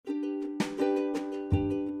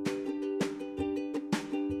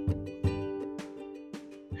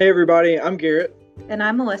Hey everybody, I'm Garrett. And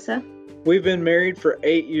I'm Melissa. We've been married for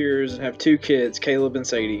 8 years and have 2 kids, Caleb and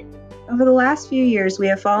Sadie. Over the last few years, we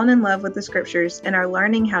have fallen in love with the scriptures and are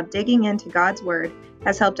learning how digging into God's word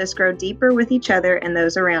has helped us grow deeper with each other and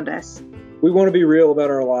those around us. We want to be real about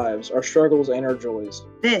our lives, our struggles, and our joys.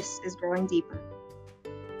 This is Growing Deeper.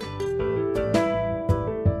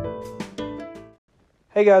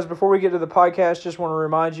 Hey guys, before we get to the podcast, just want to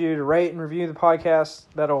remind you to rate and review the podcast.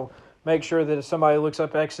 That'll make sure that if somebody looks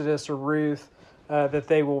up Exodus or Ruth, that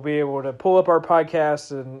they will be able to pull up our podcast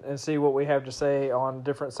and see what we have to say on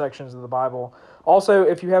different sections of the Bible. Also,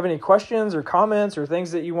 if you have any questions or comments or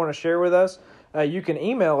things that you want to share with us, you can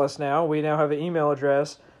email us now. We now have an email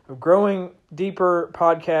address of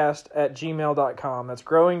growingdeeperpodcast@gmail.com. That's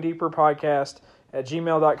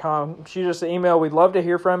growingdeeperpodcast@gmail.com. Shoot us an email. We'd love to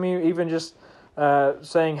hear from you, even just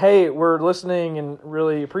saying, hey, we're listening and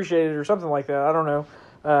really appreciate it or something like that. I don't know.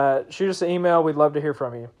 Shoot us an email. We'd love to hear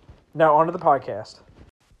from you. Now, on to the podcast.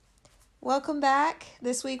 Welcome back.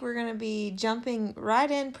 This week we're going to be jumping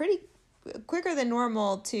right in pretty quicker than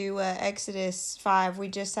normal to Exodus 5. We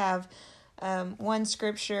just have one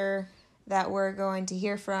scripture that we're going to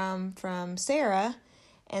hear from Sarah,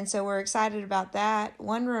 and so we're excited about that.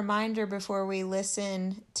 One reminder before we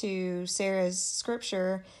listen to Sarah's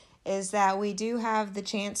scripture is that we do have the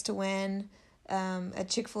chance to win a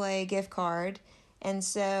Chick-fil-A gift card. And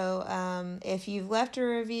so if you've left a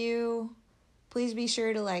review, please be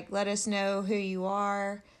sure to let us know who you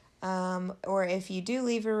are. Or if you do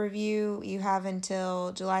leave a review, you have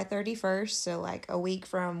until July 31st, so a week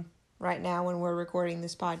from right now when we're recording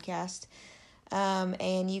this podcast.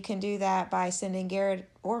 And you can do that by sending Garrett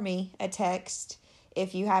or me a text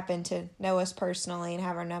if you happen to know us personally and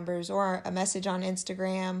have our numbers, or a message on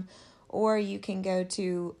Instagram. Or you can go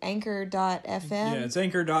to anchor.fm. Yeah, it's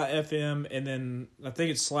anchor.fm, and then I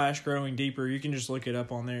think it's /growing deeper. You can just look it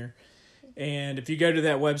up on there. And if you go to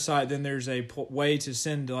that website, then there's a way to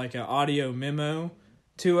send an audio memo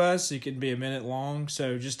to us. It can be a minute long.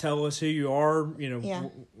 So just tell us who you are.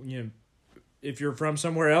 If you're from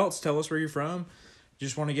somewhere else, tell us where you're from.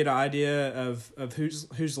 Just want to get an idea of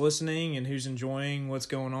who's listening and who's enjoying what's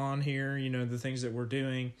going on here. The things that we're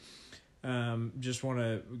doing. Just want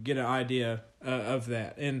to get an idea of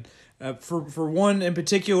that. And for one in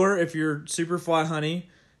particular, if you're Superfly Honey,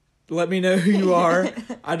 let me know who you are.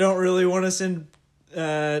 I don't really want to send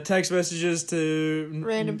text messages to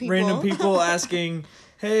random people asking,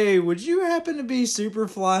 hey, would you happen to be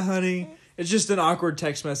Superfly Honey? It's just an awkward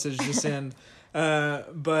text message to send.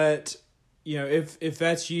 But if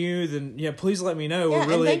that's you, then please let me know. We're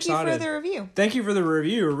really excited. Thank you for the review. Thank you for the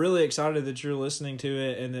review. We're really excited that you're listening to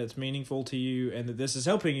it and that it's meaningful to you and that this is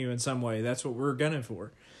helping you in some way. That's what we're gunning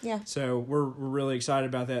for. Yeah. So we're really excited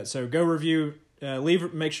about that. So go review.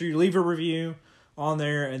 Make sure you leave a review on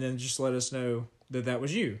there and then just let us know that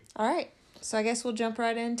was you. All right. So I guess we'll jump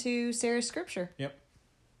right into Sarah's scripture. Yep.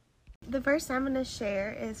 The verse I'm going to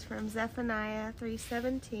share is from Zephaniah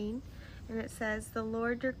 3:17. And it says, "The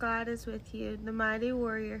Lord your God is with you, the mighty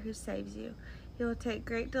warrior who saves you. He will take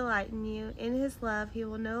great delight in you. In his love he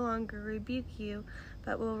will no longer rebuke you,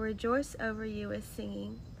 but will rejoice over you with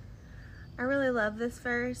singing." I really love this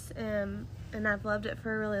verse, and I've loved it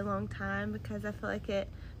for a really long time because I feel like it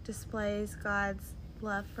displays God's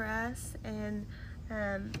love for us. And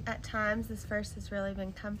at times this verse has really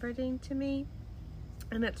been comforting to me.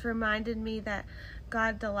 And it's reminded me that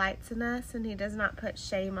God delights in us and he does not put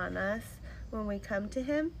shame on us when we come to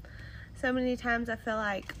him. So many times I feel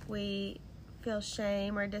like we feel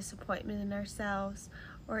shame or disappointment in ourselves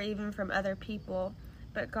or even from other people.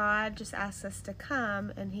 But God just asks us to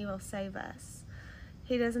come and he will save us.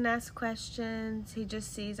 He doesn't ask questions. He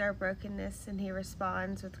just sees our brokenness and he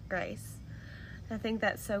responds with grace. I think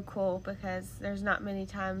that's so cool because there's not many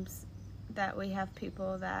times that we have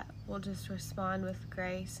people that will just respond with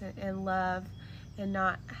grace and love and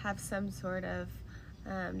not have some sort of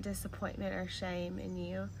disappointment or shame in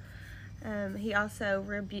you. He also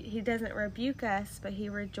he doesn't rebuke us, but he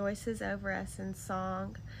rejoices over us in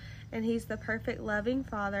song. And he's the perfect loving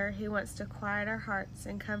Father who wants to quiet our hearts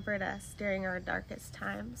and comfort us during our darkest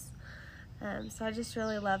times. So I just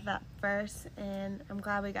really love that verse, and I'm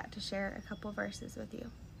glad we got to share a couple verses with you.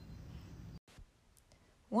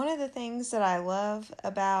 One of the things that I love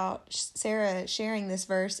about Sarah sharing this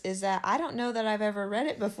verse is that I don't know that I've ever read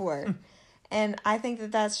it before. And I think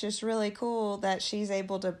that that's just really cool that she's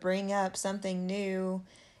able to bring up something new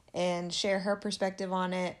and share her perspective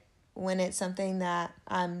on it when it's something that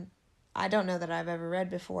I don't know that I've ever read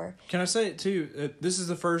before. Can I say it too? This is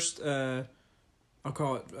the first, I'll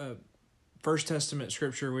call it First Testament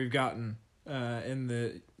scripture we've gotten in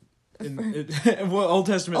the Old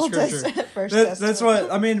Testament scripture. That's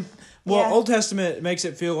what I mean. Well, Old Testament makes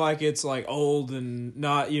it feel like it's like old and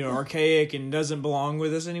not, archaic and doesn't belong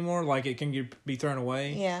with us anymore. Like it can be thrown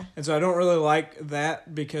away. Yeah. And so I don't really like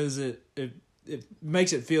that because it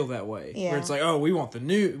makes it feel that way. Yeah. Where it's like, oh, we want the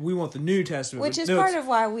New Testament. Which is part of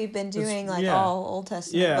why we've been doing all Old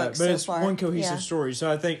Testament books so far. Yeah, but it's one cohesive story. So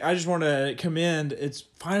I just want to commend, it's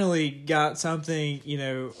finally got something,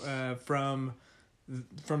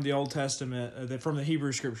 from the Old Testament, from the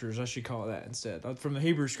Hebrew Scriptures, I should call it that instead. From the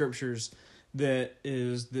Hebrew Scriptures that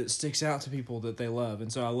sticks out to people that they love. And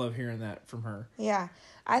so I love hearing that from her. Yeah.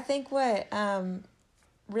 I think what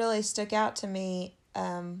really stuck out to me,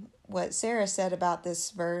 what Sarah said about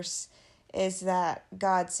this verse, is that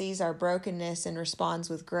God sees our brokenness and responds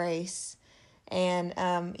with grace. And,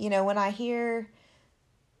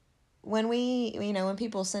 when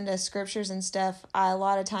people send us scriptures and stuff, I a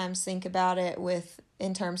lot of times think about it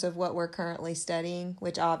in terms of what we're currently studying,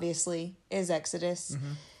 which obviously is Exodus.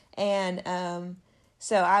 Mm-hmm. And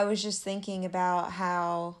so I was just thinking about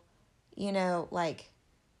how,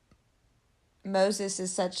 Moses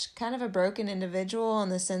is such kind of a broken individual in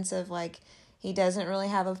the sense of he doesn't really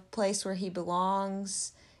have a place where he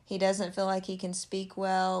belongs. He doesn't feel like he can speak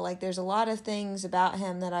well. There's a lot of things about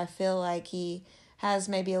him that I feel like he has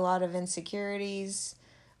maybe a lot of insecurities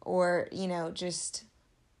or, just,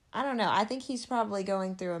 I don't know. I think he's probably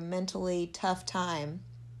going through a mentally tough time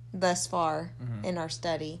thus far in our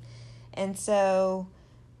study. And so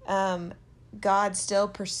God still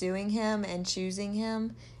pursuing him and choosing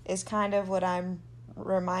him is kind of what I'm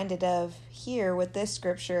reminded of here with this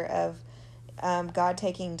scripture of God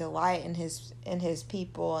taking delight in his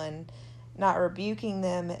people and not rebuking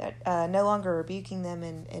them, no longer rebuking them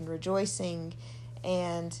and rejoicing,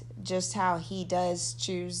 and just how he does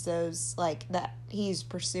choose those, that he's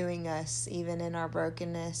pursuing us even in our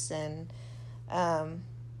brokenness. And I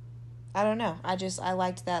don't know, I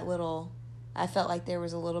liked that I felt like there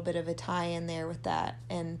was a little bit of a tie in there with that,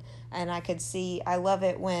 and I could see, I love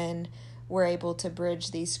it when we're able to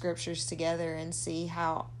bridge these scriptures together and see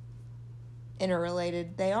how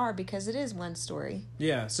interrelated they are, because it is one story.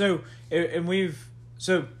 Yeah. So,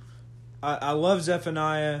 I love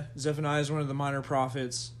Zephaniah. Zephaniah is one of the minor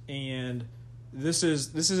prophets, and this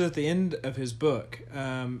is at the end of his book.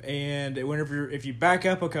 And if you back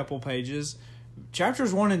up a couple pages,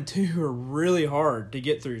 chapters 1 and 2 are really hard to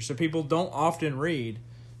get through. So people don't often read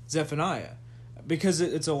Zephaniah because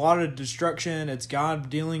it's a lot of destruction. It's God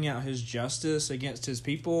dealing out his justice against his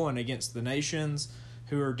people and against the nations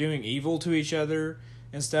who are doing evil to each other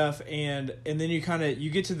and stuff. And then you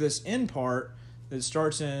get to this end part that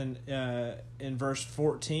starts in verse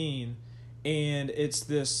 14, and it's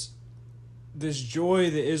this joy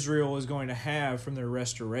that Israel is going to have from their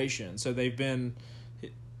restoration. So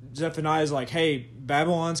Zephaniah is like, hey,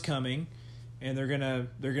 Babylon's coming, and they're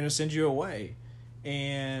gonna send you away.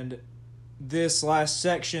 And this last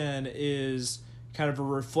section is kind of a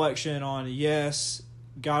reflection on, yes,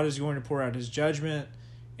 God is going to pour out his judgment,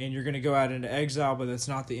 and you're going to go out into exile, but that's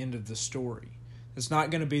not the end of the story. It's not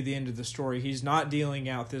going to be the end of the story. He's not dealing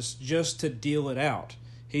out this just to deal it out.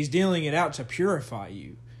 He's dealing it out to purify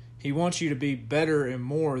you. He wants you to be better and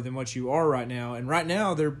more than what you are right now. And right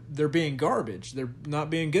now, they're being garbage. They're not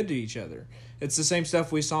being good to each other. It's the same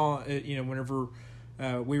stuff we saw, whenever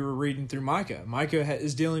we were reading through Micah. Micah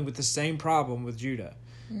is dealing with the same problem with Judah.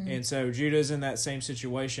 Mm-hmm. And so Judah's in that same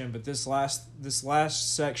situation, but this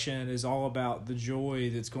last section is all about the joy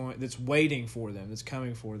that's waiting for them, that's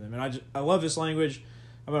coming for them. And I love this language.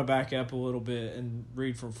 I'm going to back up a little bit and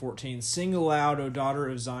read from 14. Sing aloud, O daughter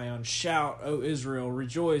of Zion. Shout, O Israel.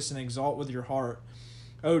 Rejoice and exult with your heart.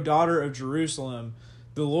 O daughter of Jerusalem,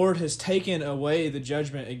 the Lord has taken away the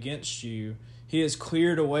judgment against you. He has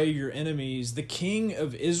cleared away your enemies. The King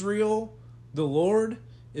of Israel, the Lord,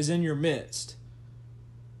 is in your midst.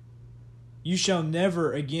 You shall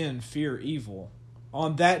never again fear evil.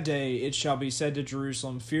 On that day it shall be said to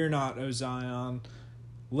Jerusalem, fear not, O Zion.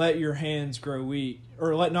 Let not your hands grow weak.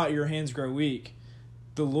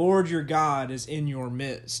 The Lord your God is in your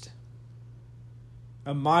midst.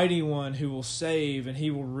 A mighty one who will save, and he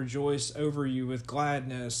will rejoice over you with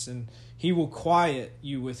gladness, and he will quiet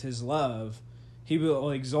you with his love. He will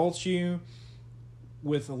exalt you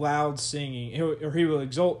with loud singing, or he will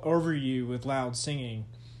exult over you with loud singing.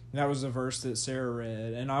 And that was the verse that Sarah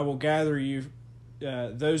read. And I will gather you,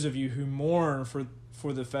 those of you who mourn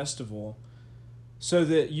for the festival, so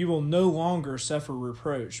that you will no longer suffer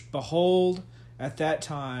reproach. Behold, at that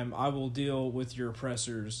time I will deal with your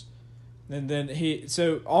oppressors. And then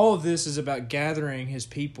so all of this is about gathering his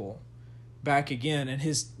people back again. And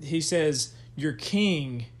he says, your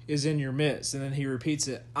king is in your midst. And then he repeats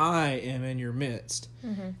it, I am in your midst.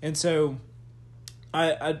 And so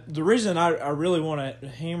the reason I really want to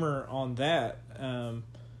hammer on that, and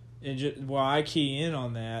why I key in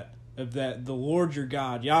on that, of that the Lord your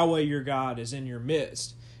God, Yahweh your God, is in your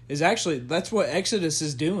midst, is actually, that's what Exodus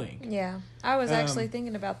is doing. Yeah. I was actually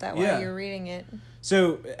thinking about that while you were reading it.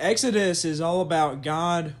 So Exodus is all about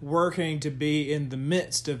God working to be in the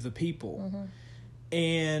midst of the people.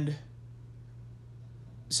 And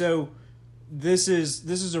so this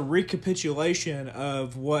is a recapitulation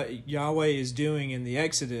of what Yahweh is doing in the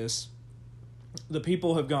Exodus. The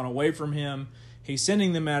people have gone away from him. He's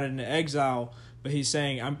sending them out into exile, but he's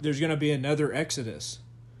saying, there's going to be another Exodus.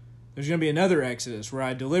 There's going to be another Exodus where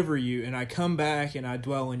I deliver you and I come back and I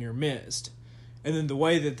dwell in your midst. And then the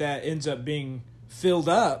way that ends up being filled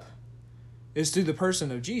up is through the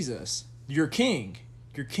person of Jesus, your king.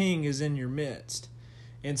 Your king is in your midst.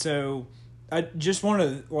 And so I just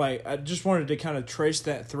wanted to kind of trace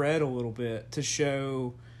that thread a little bit to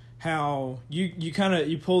show how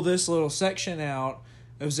you pull this little section out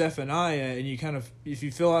of Zephaniah, and you kind of, if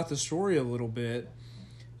you fill out the story a little bit,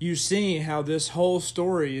 you see how this whole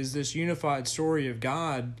story is this unified story of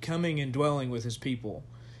God coming and dwelling with his people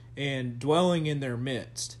and dwelling in their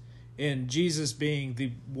midst, and Jesus being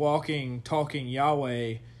the walking, talking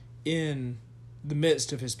Yahweh in the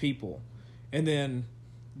midst of his people. And then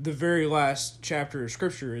the very last chapter of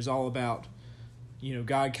Scripture is all about,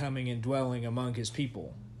 God coming and dwelling among his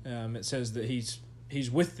people. It says that he's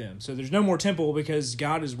with them. So there's no more temple because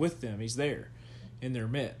God is with them. He's there in their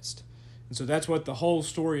midst. And so that's what the whole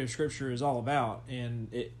story of Scripture is all about. And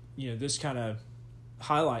it, this kind of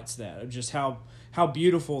highlights that, of just how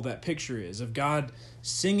beautiful that picture is of God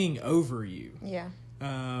singing over you. Yeah.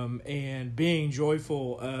 And being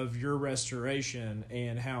joyful of your restoration,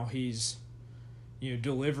 and how he's,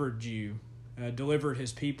 delivered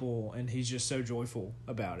his people, and he's just so joyful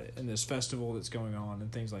about it, and this festival that's going on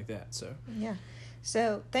and things like that. So yeah.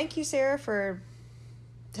 So thank you, Sarah, for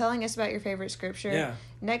telling us about your favorite scripture. Yeah.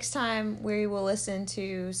 Next time we will listen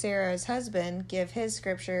to Sarah's husband give his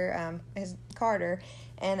scripture, his Carter,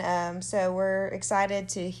 and so we're excited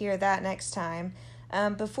to hear that next time.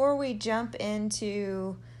 Before we jump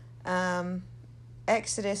into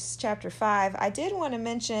Exodus chapter 5, I did want to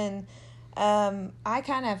mention I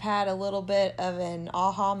kind of had a little bit of an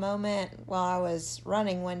aha moment while I was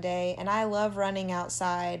running one day, and I love running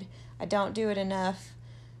outside. I don't do it enough,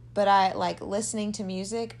 but I like listening to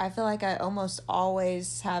music. I feel like I almost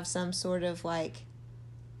always have some sort of like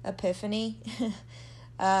epiphany.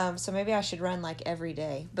 So maybe I should run like every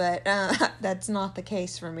day, but that's not the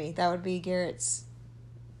case for me. That would be Garrett's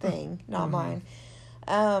thing, not mine.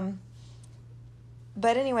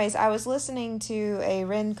 But anyways, I was listening to a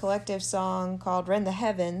Rend Collective song called Rend the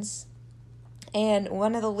Heavens, and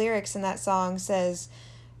one of the lyrics in that song says,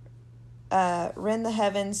 rend the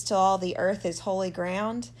heavens till all the earth is holy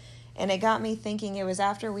ground. And it got me thinking, it was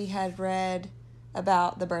after we had read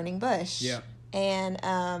about the burning bush. Yeah. And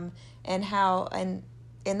how, and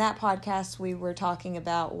in that podcast we were talking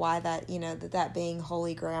about why that, that being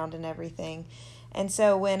holy ground and everything. And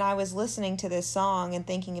so when I was listening to this song and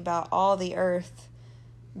thinking about all the earth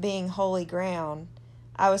being holy ground,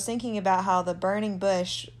 I was thinking about how the burning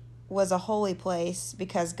bush was a holy place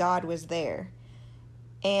because God was there.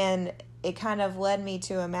 And it kind of led me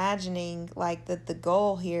to imagining like that the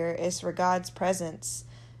goal here is for God's presence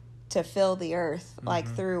to fill the earth, like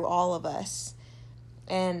through all of us.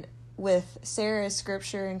 And with Sarah's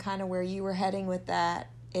scripture and kind of where you were heading with that,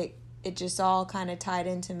 it just all kind of tied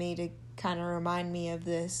into me to kind of remind me of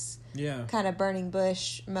this kind of burning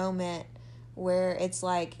bush moment where it's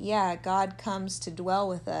like, yeah, God comes to dwell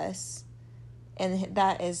with us, and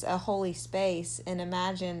that is a holy space. And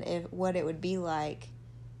imagine what it would be like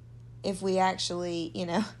if we actually,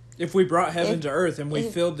 if we brought heaven to earth and we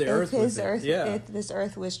filled the earth with it. If this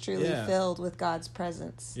earth was truly filled with God's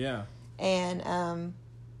presence. Yeah. And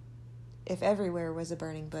if everywhere was a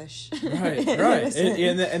burning bush. Right.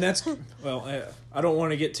 And that's, well, I don't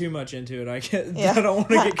want to get too much into it. I don't want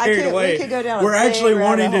to get carried away. We could go down We're actually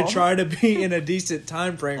wanting to hole. try to be in a decent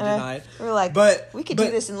time frame tonight. We're like, we could do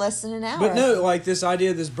this in less than an hour. But no, like this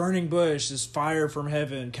idea of this burning bush, this fire from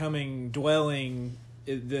heaven coming, dwelling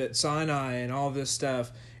at Sinai and all this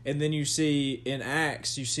stuff. And then you see in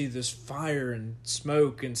Acts, you see this fire and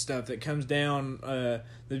smoke and stuff that comes down,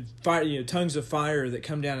 the fire, tongues of fire that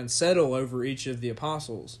come down and settle over each of the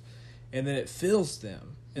apostles, and then it fills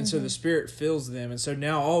them, and so the Spirit fills them, and so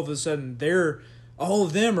now all of a sudden all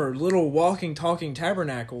of them are little walking, talking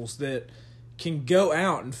tabernacles that can go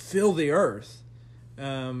out and fill the earth,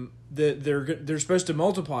 that they're supposed to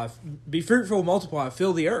multiply, be fruitful, multiply,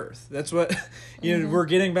 fill the earth. That's what we're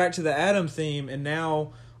getting back to the Adam theme, and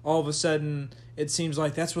now all of a sudden it seems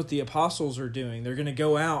like that's what the apostles are doing. They're going to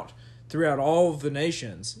go out throughout all of the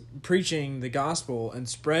nations, preaching the gospel and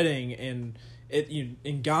spreading, and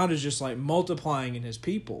and God is just like multiplying in His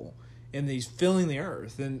people, and He's filling the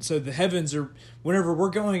earth. And so the heavens are, whenever we're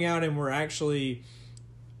going out and we're actually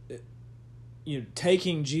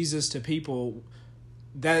taking Jesus to people,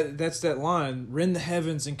 that's that line, rend the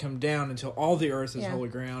heavens and come down until all the earth is holy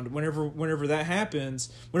ground. Whenever that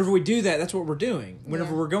happens, whenever we do that, that's what we're doing.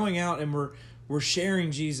 Whenever we're going out and we're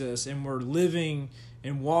sharing Jesus and we're living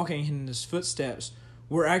and walking in His footsteps,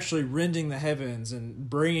 we're actually rending the heavens and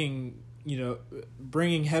bringing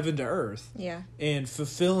heaven to earth. Yeah. And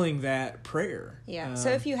fulfilling that prayer. Yeah. So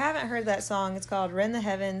if you haven't heard that song, it's called Rend the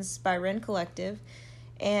Heavens by Rend Collective.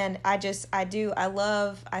 And I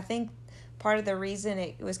think part of the reason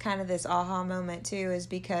it was kind of this aha moment too is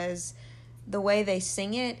because the way they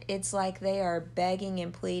sing it, it's like they are begging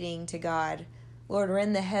and pleading to God, Lord,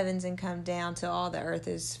 rend the heavens and come down till all the earth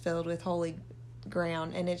is filled with holy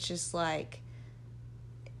ground. And it's just like,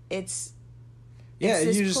 it's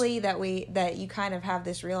this plea that you kind of have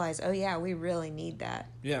this realize, oh yeah, we really need that.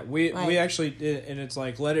 Yeah, we actually, and it's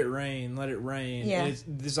like, let it rain. Yeah. And it's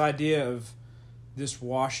this idea of this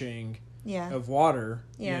washing of water,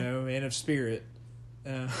 and of spirit,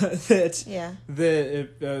 the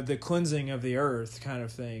cleansing of the earth kind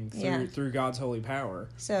of thing through God's holy power.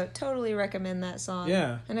 So totally recommend that song.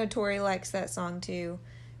 Yeah, I know Tori likes that song too.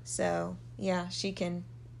 So yeah, she can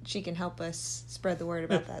help us spread the word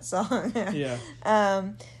about that song. Yeah.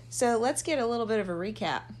 So let's get a little bit of a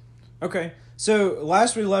recap. Okay. So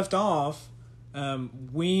last we left off,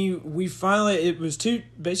 we finally, it was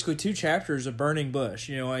basically two chapters of burning bush.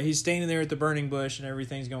 He's standing there at the burning bush and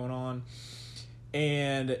everything's going on,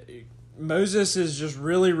 and Moses is just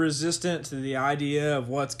really resistant to the idea of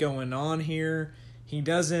what's going on here. He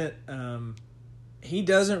doesn't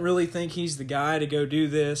really think he's the guy to go do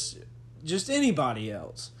this, just anybody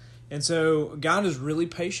else. And so God is really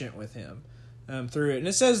patient with him through it. And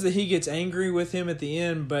it says that He gets angry with him at the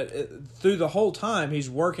end, but through the whole time He's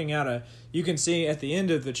working out you can see at the end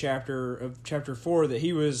of the chapter 4 that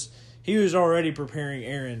he was already preparing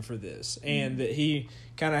Aaron for this, and that he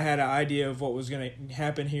kind of had an idea of what was going to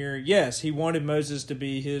happen here. Yes, he wanted Moses to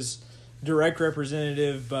be his direct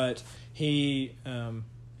representative, but he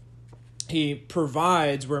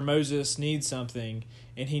provides where Moses needs something,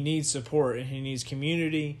 and he needs support, and he needs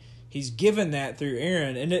community. He's given that through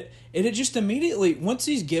Aaron, and it just immediately, once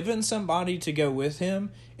he's given somebody to go with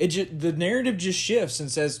him, the narrative just shifts and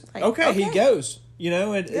says, okay, he goes.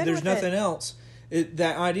 There's nothing else.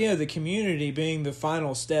 That idea of the community being the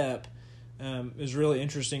final step is really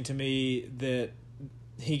interesting to me, that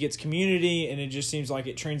he gets community, and it just seems like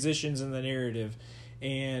it transitions in the narrative.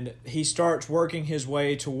 And he starts working his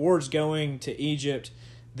way towards going to Egypt.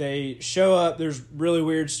 They show up. There's really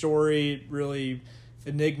weird story, really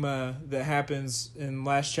enigma that happens in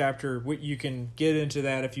last chapter. You can get into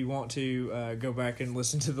that if you want to go back and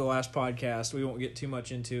listen to the last podcast. We won't get too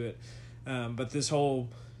much into it. But this whole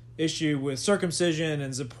issue with circumcision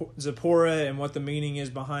and Zipporah and what the meaning is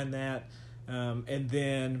behind that. And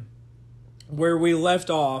then where we left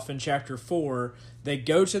off in chapter 4, they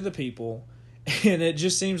go to the people, and it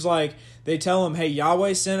just seems like they tell them, hey,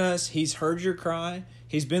 Yahweh sent us. He's heard your cry.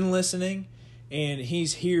 He's been listening. And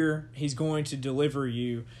He's here. He's going to deliver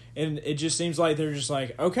you. And it just seems like they're just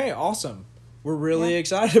like, okay, awesome. We're really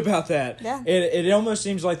excited about that. Yeah. It almost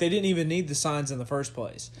seems like they didn't even need the signs in the first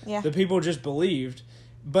place. Yeah. The people just believed.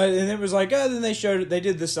 And it was like, then they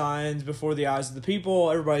did the signs before the eyes of the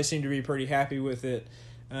people. Everybody seemed to be pretty happy with it.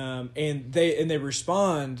 And they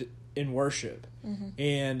respond in worship. Mm-hmm.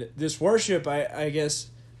 And this worship, I guess,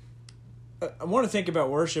 I want to think about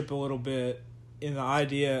worship a little bit in the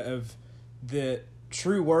idea of that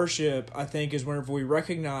true worship, I think, is whenever we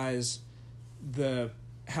recognize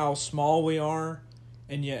how small we are,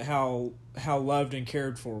 and yet how loved and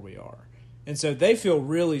cared for we are. And so they feel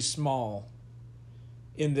really small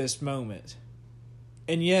in this moment.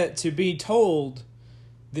 And yet to be told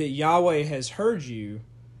that Yahweh has heard you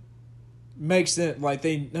makes them, like,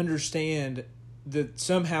 they understand that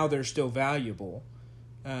somehow they're still valuable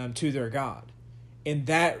to their God. And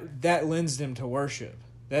that lends them to worship.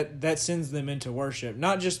 That sends them into worship,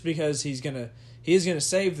 not just because he is gonna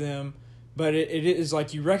save them, but it is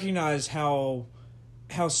like you recognize how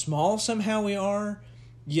small somehow we are,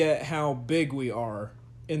 yet how big we are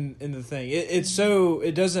in the thing.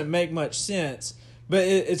 It doesn't make much sense, but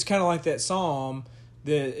it's kind of like that psalm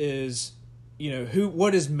that is,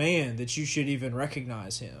 what is man that you should even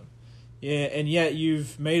recognize him? Yeah, and yet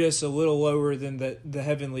you've made us a little lower than the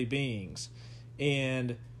heavenly beings.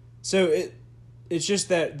 And so it's just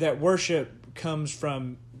that worship comes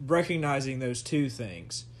from recognizing those two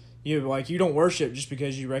things. You don't worship just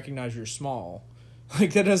because you recognize you're small.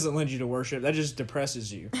 Like, that doesn't lend you to worship. That just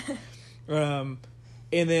depresses you. And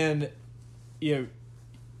then,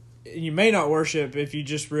 you may not worship if you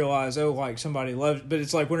just realize, somebody loves, but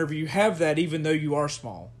it's like whenever you have that, even though you are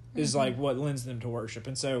small, is like what lends them to worship.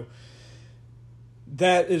 And so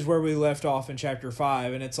that is where we left off in chapter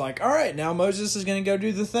 5. And it's like, all right, now Moses is going to go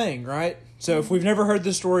do the thing, right? So if we've never heard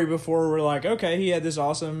this story before, we're like, okay, he had this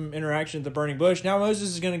awesome interaction at the burning bush. Now Moses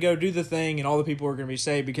is going to go do the thing, and all the people are going to be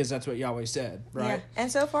saved because that's what Yahweh said, right? Yeah.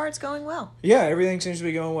 And so far it's going well. Yeah, everything seems to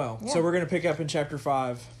be going well. Yeah. So we're going to pick up in chapter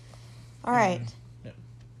 5. All right.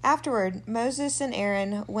 Afterward, Moses and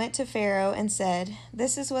Aaron went to Pharaoh and said,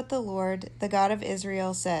 "This is what the Lord, the God of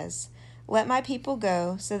Israel, says. Let my people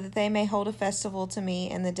go, so that they may hold a festival to me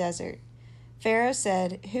in the desert." Pharaoh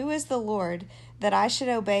said, "Who is the Lord, that I should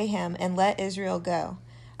obey him and let Israel go?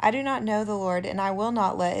 I do not know the Lord, and I will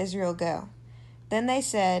not let Israel go." Then they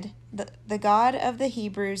said, The God of the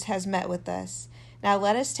Hebrews has met with us. Now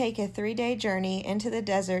let us take a 3-day journey into the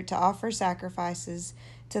desert to offer sacrifices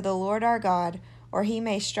to the Lord our God, or he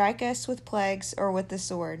may strike us with plagues or with the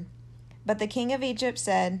sword. But the king of Egypt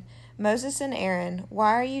said, "Moses and Aaron,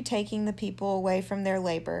 why are you taking the people away from their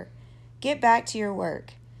labor? Get back to your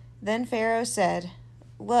work." Then Pharaoh said,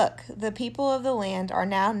 "Look, the people of the land are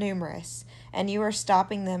now numerous, and you are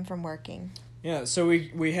stopping them from working." Yeah, so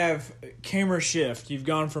we have camera shift. You've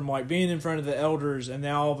gone from being in front of the elders, and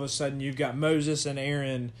now all of a sudden you've got Moses and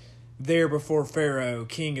Aaron there before Pharaoh,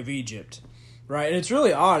 king of Egypt, right? And it's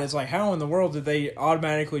really odd. It's like, how in the world did they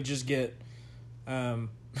automatically just get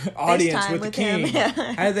audience with the king?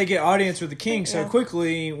 How did they get audience with the king so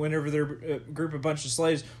quickly whenever they're a bunch of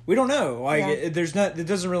slaves? We don't know. It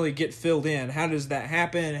doesn't really get filled in. How does that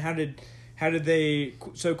happen? How did they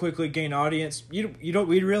so quickly gain audience? We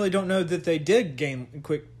really don't know that they did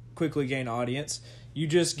quickly gain audience. You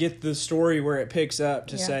just get the story where it picks up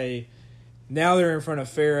to say, now they're in front of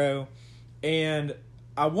Pharaoh, and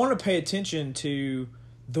I want to pay attention to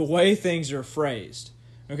the way things are phrased.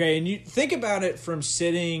 Okay, and you think about it from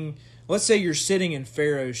sitting, let's say you're sitting in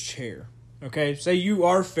Pharaoh's chair. Okay, say you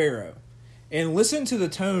are Pharaoh. And listen to the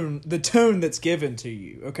tone that's given to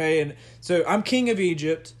you. Okay, and so I'm king of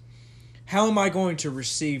Egypt. How am I going to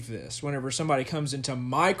receive this whenever somebody comes into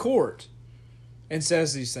my court and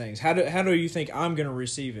says these things? How do you think I'm going to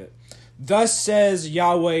receive it? Thus says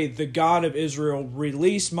Yahweh, the God of Israel,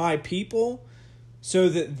 release my people so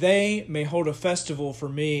that they may hold a festival for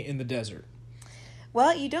me in the desert.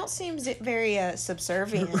 Well, you don't seem very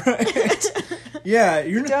subservient. Right. Yeah,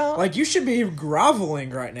 you should be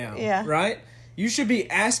groveling right now. Yeah. Right? You should be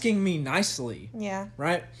asking me nicely. Yeah.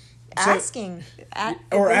 Right? Asking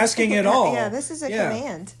at all. Yeah, this is a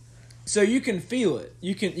command. So you can feel it.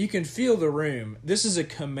 You can feel the room. This is a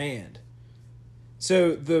command.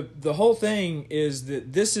 So the whole thing is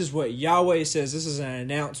that this is what Yahweh says. This is an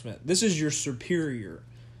announcement. This is your superior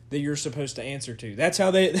that you're supposed to answer to. That's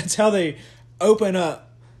how they open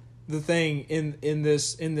up the thing in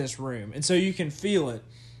this room. And so you can feel it.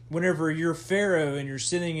 Whenever you're Pharaoh and you're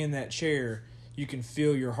sitting in that chair, you can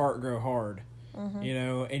feel your heart grow hard. Mm-hmm.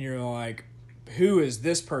 And you're like, who is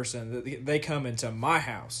this person that they come into my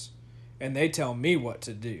house and they tell me what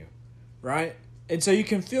to do, right? And so you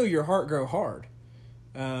can feel your heart grow hard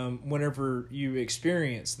whenever you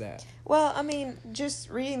experience that. Well, I mean, just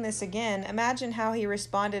reading this again, imagine how he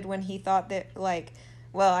responded when he thought that,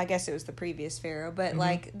 well, I guess it was the previous Pharaoh, but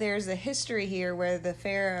there's a history here where the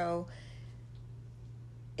Pharaoh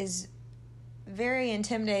is very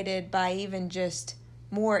intimidated by even just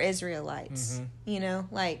more Israelites,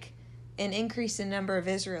 an increase in number of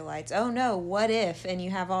Israelites. Oh no, what if? And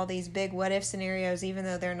you have all these big what if scenarios, even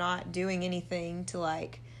though they're not doing anything to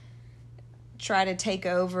try to take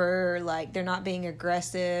over, they're not being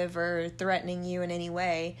aggressive or threatening you in any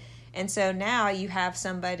way. And so now you have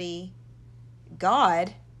somebody,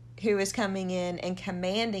 God, who is coming in and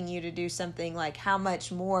commanding you to do something. How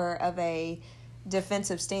much more of a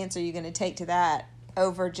defensive stance are you going to take to that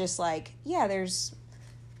over just there's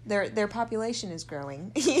their population is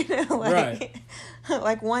growing, right.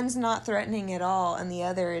 One's not threatening at all and the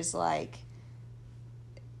other is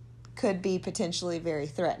could be potentially very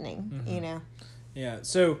threatening. Mm-hmm. Yeah,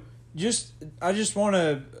 so I just want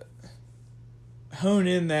to hone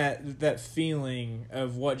in that feeling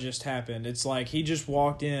of what just happened. It's like he just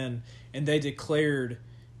walked in and they declared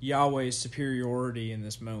Yahweh's superiority in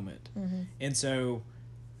this moment. Mm-hmm. And so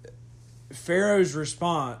Pharaoh's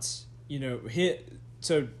response,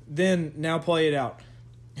 so then now play it out.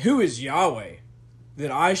 Who is Yahweh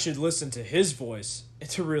that I should listen to his voice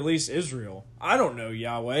to release Israel? I don't know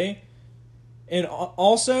Yahweh. And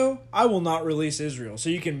also, I will not release Israel. So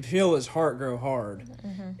you can feel his heart grow hard.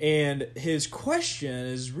 Mm-hmm. And his question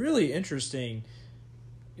is really interesting.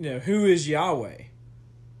 Who is Yahweh?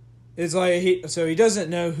 It's like he doesn't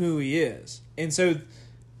know who he is. And so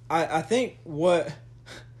I think what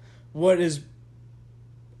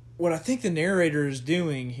I think the narrator is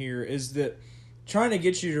doing here is that trying to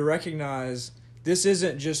get you to recognize this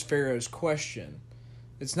isn't just Pharaoh's question.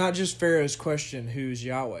 It's not just Pharaoh's question, who's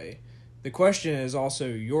Yahweh? The question is also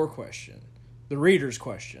your question, the reader's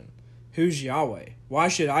question. Who's Yahweh? Why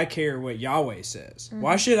should I care what Yahweh says? Mm-hmm.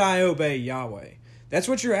 Why should I obey Yahweh? That's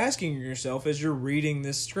what you're asking yourself as you're reading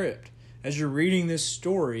this script. As you're reading this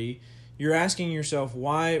story, you're asking yourself,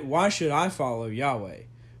 why should I follow Yahweh?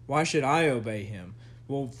 Why should I obey him?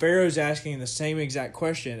 Well, Pharaoh's asking the same exact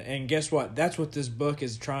question, and guess what? That's what this book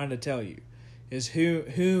is trying to tell you, is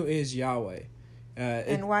who is Yahweh?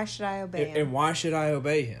 And why should I obey him? And why should I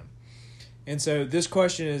obey him? And so this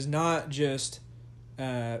question is not just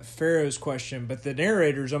Pharaoh's question, but the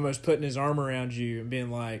narrator's almost putting his arm around you and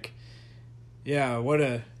being like, yeah,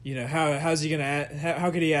 how's he going to,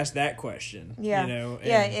 how could he ask that question? Yeah.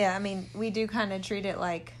 Yeah. I mean, we do kind of treat it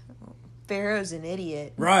like Pharaoh's an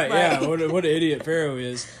idiot. Right, yeah, what an idiot Pharaoh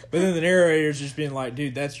is. But then the narrator's just being like,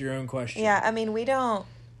 dude, that's your own question. Yeah, I mean, we don't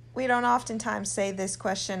oftentimes say this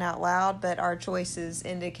question out loud, but our choices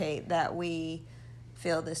indicate that we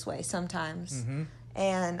feel this way sometimes. Mm-hmm.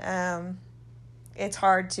 And it's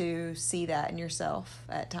hard to see that in yourself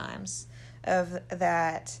at times, of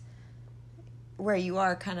that where you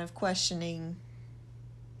are kind of questioning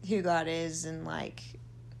who God is and like,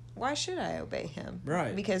 why should I obey him?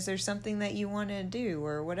 Right. Because there's something that you want to do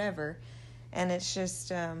or whatever. And it's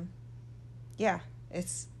just,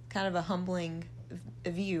 it's kind of a humbling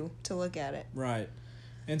view to look at it. Right.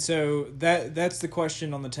 And so that's the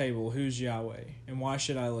question on the table. Who's Yahweh? And why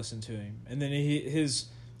should I listen to him? And then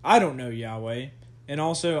I don't know Yahweh. And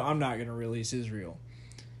also, I'm not going to release Israel.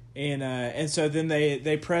 And so then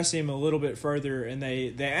they press him a little bit further, and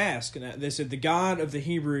they ask, and they said, the God of the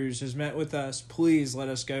Hebrews has met with us. Please let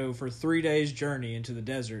us go for 3 days' journey into the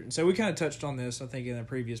desert. And so we kind of touched on this, I think, in a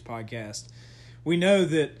previous podcast. We know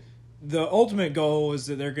that the ultimate goal is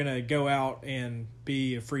that they're going to go out and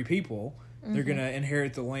be a free people. Mm-hmm. They're going to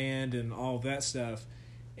inherit the land and all of that stuff.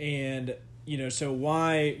 And, so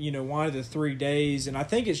why the 3 days? And I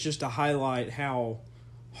think it's just to highlight how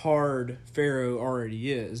hard Pharaoh already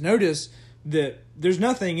is. Notice that there's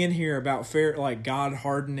nothing in here about like God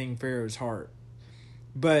hardening Pharaoh's heart.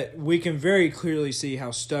 But we can very clearly see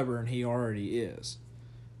how stubborn he already is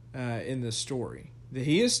in this story. That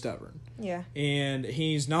he is stubborn. Yeah. And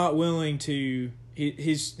he's not willing to...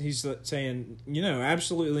 He's saying,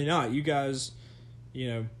 absolutely not. You guys,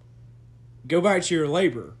 go back to your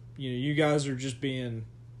labor. You guys are just being,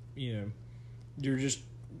 you're just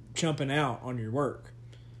chumping out on your work.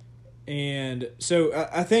 And so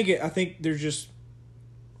I think there's just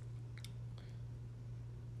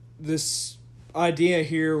this idea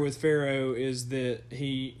here with Pharaoh is that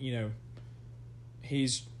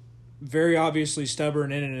he's very obviously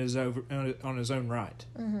stubborn on his own right.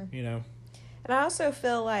 Mm-hmm. And I also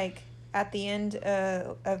feel like at the end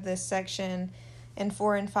of this section in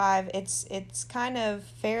 4 and 5, it's kind of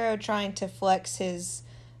Pharaoh trying to flex his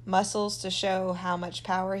muscles to show how much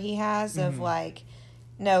power he has. Mm-hmm. Of like,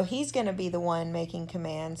 no, he's going to be the one making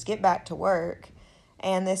commands. Get back to work.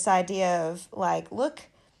 And this idea of like, look,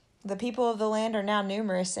 the people of the land are now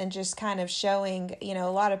numerous, and just kind of showing,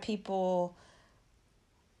 a lot of people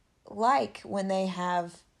like when they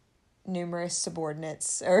have numerous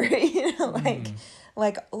subordinates, or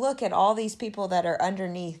like look at all these people that are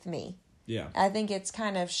underneath me. Yeah, I think it's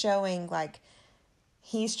kind of showing like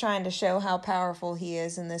he's trying to show how powerful he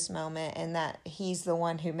is in this moment, and that he's the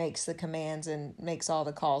one who makes the commands and makes all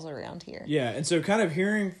the calls around here. Yeah, and so kind of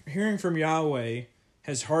hearing from Yahweh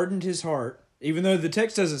has hardened his heart, even though the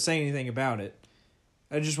text doesn't say anything about it.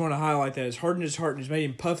 I just want to highlight that it's hardened his heart and it's made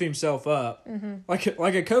him puff himself up, mm-hmm.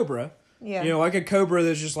 like a cobra. Yeah. Like a cobra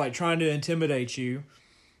that's just like trying to intimidate you,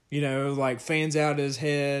 like fans out his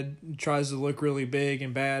head, tries to look really big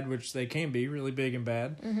and bad, which they can be really big and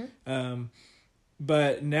bad. Mm-hmm.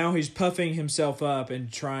 But now he's puffing himself up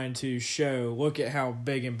and trying to show, look at how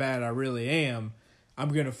big and bad I really am. I'm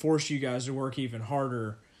going to force you guys to work even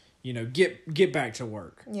harder, get back to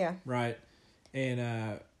work. Yeah. Right.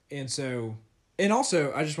 And so, and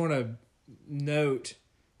also I just want to note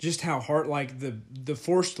just how hard, like the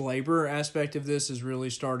forced labor aspect of this is really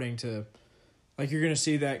starting to Like, you're going to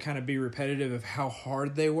see that kind of be repetitive of how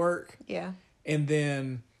hard they work. Yeah. And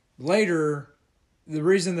then later, the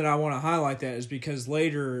reason that I want to highlight that is because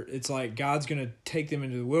later it's like God's going to take them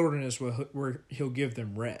into the wilderness where he'll give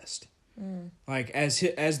them rest. Like,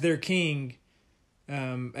 as their king,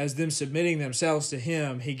 as them submitting themselves to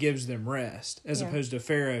him, he gives them rest, as opposed to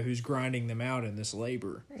Pharaoh, who's grinding them out in this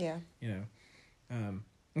labor. Yeah.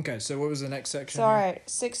 Okay, so what was the next section? So, all right,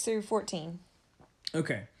 6 through 14.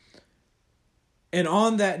 Okay. And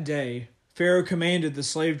on that day, Pharaoh commanded the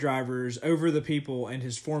slave drivers over the people and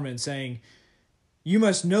his foremen, saying, "You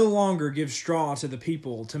must no longer give straw to the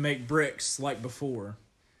people to make bricks like before.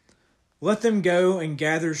 Let them go and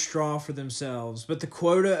gather straw for themselves, but the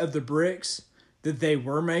quota of the bricks that they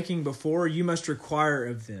were making before you must require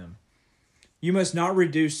of them. You must not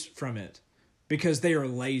reduce from it, because they are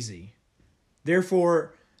lazy.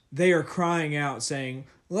 Therefore they are crying out, saying,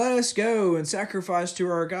 'Let us go and sacrifice to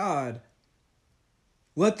our God.'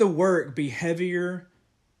 Let the work be heavier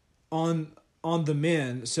on the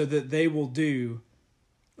men, so that they will do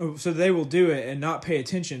it and not pay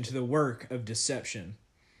attention to the work of deception."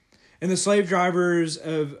 And the slave drivers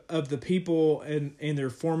of the people and their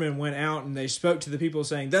foremen went out, and they spoke to the people,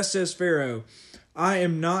 saying, "Thus says Pharaoh, I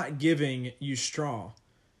am not giving you straw.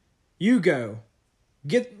 You go,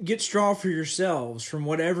 get straw for yourselves from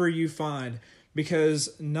whatever you find,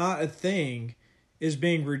 because not a thing is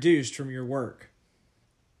being reduced from your work."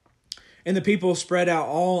 And the people spread out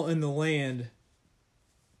all in all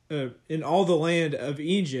the land of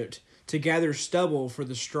Egypt to gather stubble for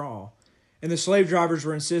the straw. And the slave drivers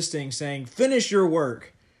were insisting, saying, "Finish your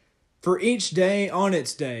work, for each day on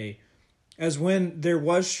its day, as when there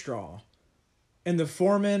was straw." And the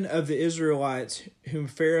foremen of the Israelites, whom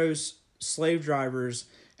Pharaoh's slave drivers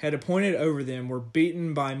had appointed over them, were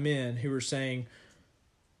beaten by men who were saying,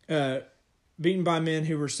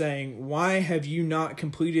 "Why have you not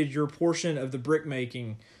completed your portion of the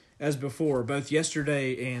brickmaking as before, both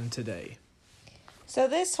yesterday and today?" So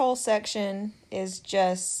this whole section is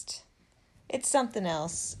just, it's something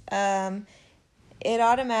else. It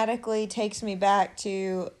automatically takes me back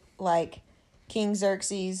to like King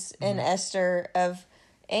Xerxes and Esther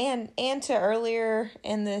and to earlier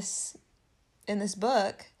in this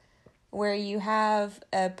book, where you have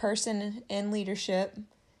a person in leadership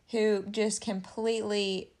who just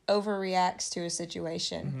completely overreacts to a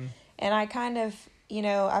situation. And I kind of,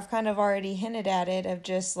 I've kind of already hinted at it, of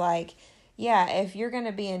just like, yeah, if you're going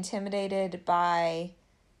to be intimidated by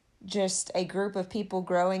just a group of people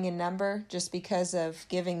growing in number just because of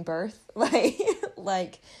giving birth,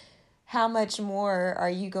 like how much more are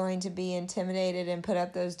you going to be intimidated and put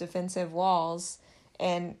up those defensive walls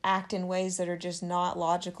and act in ways that are just not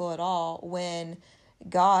logical at all when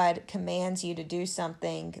God commands you to do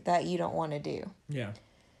something that you don't want to do? Yeah.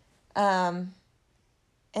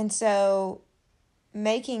 And so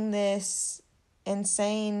making this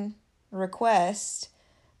insane request,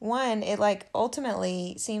 one, it like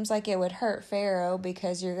ultimately seems like it would hurt Pharaoh,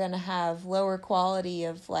 because you're going to have lower quality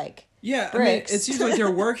of like bricks. I mean, it seems like they're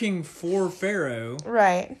working for Pharaoh.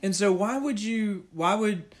 Right. And so why would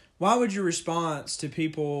your response to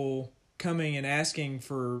people coming and asking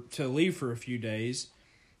to leave for a few days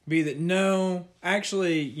be that, "No,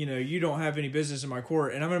 actually, you don't have any business in my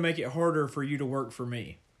court, and I'm going to make it harder for you to work for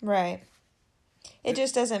me"? Right. It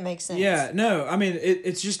just doesn't make sense. Yeah, no, I mean,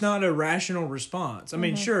 it's just not a rational response. I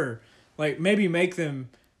mean, sure, like maybe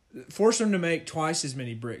force them to make twice as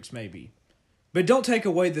many bricks, maybe. But don't take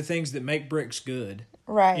away the things that make bricks good.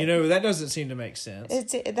 Right. That doesn't seem to make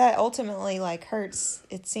sense. That ultimately like hurts,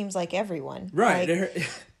 it seems like, everyone. Right. Like,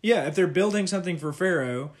 yeah, if they're building something for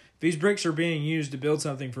Pharaoh, if these bricks are being used to build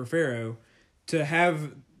something for Pharaoh, to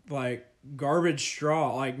have like garbage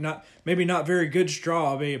straw, like not very good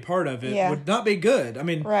straw, be a part of it, would not be good. I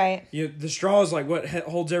mean, right. The straw is like what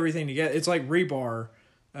holds everything together. It's like rebar.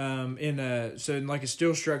 In like a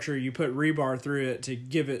steel structure, you put rebar through it to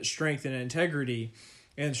give it strength and integrity.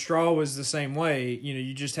 And straw was the same way.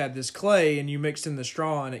 You just had this clay and you mixed in the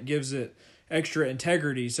straw, and it gives it extra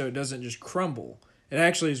integrity so it doesn't just crumble. It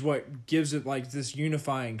actually is what gives it like this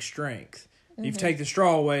unifying strength. If you take the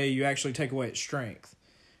straw away, you actually take away its strength.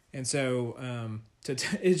 And so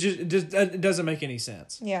it doesn't make any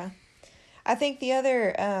sense. Yeah. I think the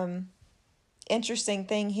other interesting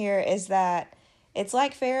thing here is that it's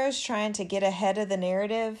like Pharaoh's trying to get ahead of the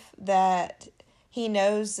narrative, that he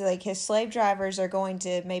knows like his slave drivers are going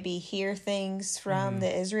to maybe hear things from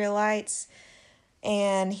the Israelites,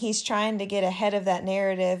 and he's trying to get ahead of that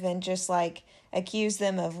narrative and just like accuse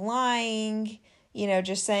them of lying,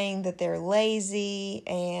 just saying that they're lazy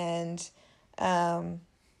and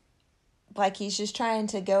like he's just trying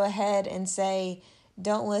to go ahead and say,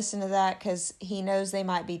 don't listen to that, because he knows they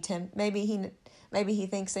might be maybe he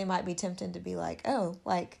thinks they might be tempted to be like, oh,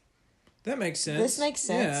 like, that makes sense. This makes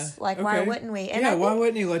sense. Yeah. Like, okay. Why wouldn't we? And why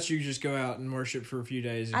wouldn't he let you just go out and worship for a few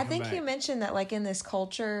days and I come think back? you mentioned that, like, in this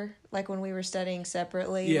culture, like when we were studying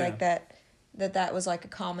separately, Yeah. like that was like a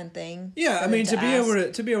common thing. Yeah, I mean, to be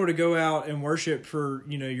ask. able to go out and worship for,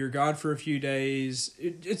 your God for a few days,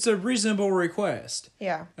 it's a reasonable request.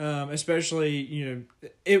 Yeah. Especially,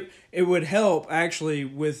 it would help actually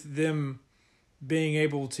with them being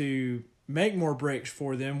able to make more bricks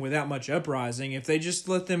for them without much uprising if they just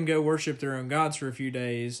let them go worship their own gods for a few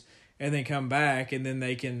days and then come back, and then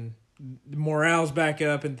they can, morale's back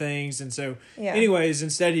up and things. And so anyways,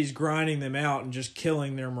 instead he's grinding them out and just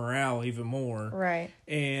killing their morale even more, right?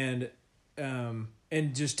 And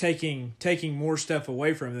just taking more stuff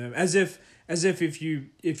away from them, as if if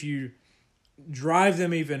you drive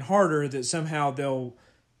them even harder, that somehow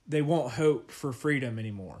they won't hope for freedom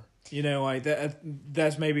anymore. Like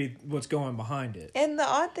that's maybe what's going behind it. And the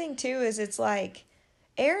odd thing too is, it's like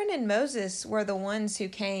Aaron and Moses were the ones who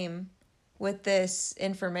came with this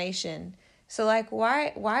information. So like,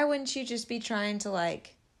 why wouldn't you just be trying to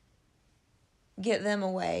like get them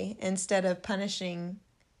away instead of punishing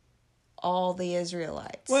all the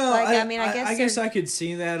Israelites? Well, like, I guess I could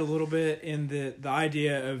see that a little bit in the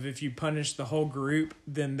idea of, if you punish the whole group,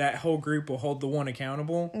 then that whole group will hold the one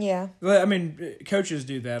accountable. Yeah. I mean, coaches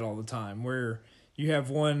do that all the time, where you have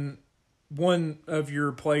one of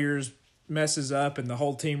your players messes up and the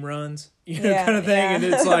whole team runs, kind of thing. Yeah. And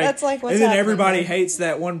it's like, that's like what's and then happening everybody there. hates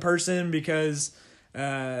that one person because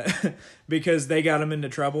they got them into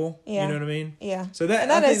trouble. Yeah. You know what I mean? Yeah. So that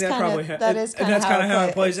I think that probably that's kind of how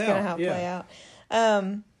it plays out. Play out.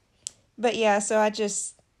 But yeah, so it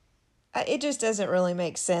just doesn't really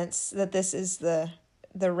make sense that this is the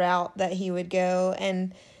route that he would go.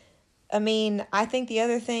 And I mean, I think the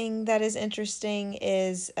other thing that is interesting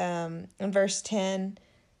is in verse 10,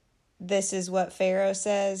 this is what Pharaoh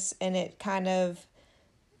says, and it kind of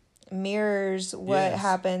mirrors what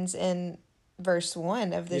happens in verse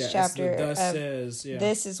 1 of this chapter.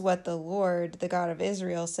 This is what the Lord, the God of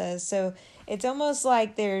Israel, says. So it's almost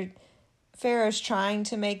like Pharaoh's trying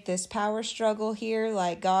to make this power struggle here,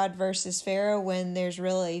 like God versus Pharaoh, when there's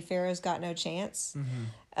really, Pharaoh's got no chance.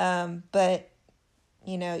 Mm-hmm. But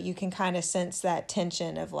you can kind of sense that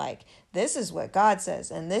tension of like, this is what God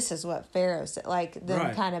says and this is what Pharaoh said, like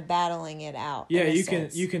them kind of battling it out. Yeah, you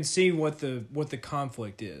can see what the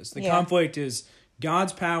conflict is. The conflict is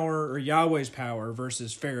God's power or Yahweh's power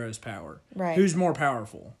versus Pharaoh's power. Right. Who's more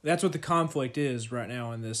powerful? That's what the conflict is right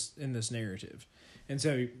now in this narrative. And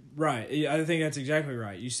so, I think that's exactly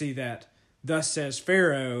right. You see that thus says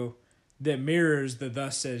Pharaoh that mirrors the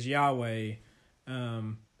thus says Yahweh,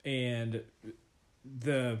 and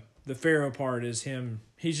the Pharaoh part is him.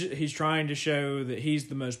 He's trying to show that he's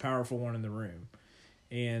the most powerful one in the room,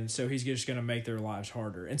 and so he's just going to make their lives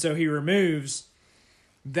harder. And so he removes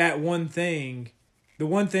that one thing, the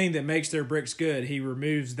one thing that makes their bricks good. He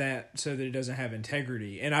removes that so that it doesn't have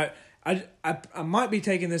integrity. And I might be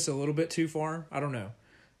taking this a little bit too far. I don't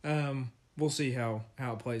know. We'll see how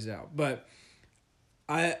it plays out. But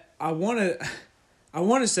I want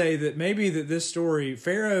to say that maybe that this story,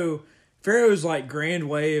 Pharaoh's like grand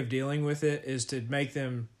way of dealing with it is to make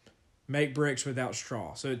them make bricks without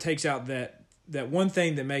straw. So it takes out that one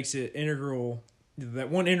thing that makes it integral, that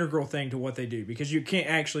one integral thing to what they do, because you can't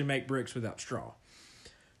actually make bricks without straw.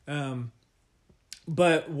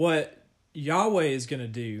 But what Yahweh is going to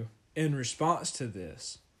do in response to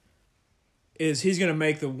this is he's going to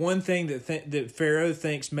make the one thing that Pharaoh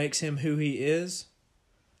thinks makes him who he is,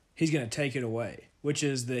 he's going to take it away, which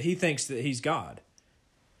is that he thinks that he's God.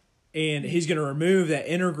 And he's going to remove that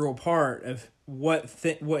integral part of what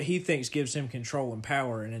he thinks gives him control and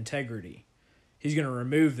power and integrity. He's going to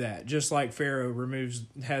remove that, just like Pharaoh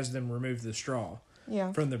has them remove the straw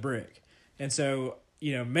from the brick. And so,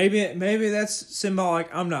 maybe that's symbolic.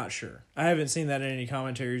 I'm not sure. I haven't seen that in any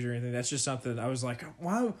commentaries or anything. That's just something I was like,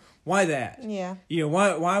 why that? Yeah.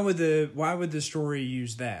 Why would the story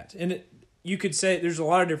use that? And you could say there's a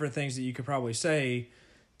lot of different things that you could probably say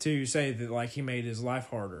to say that like he made his life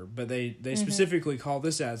harder, but they specifically call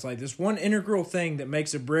this out. It's like this one integral thing that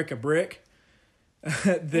makes a brick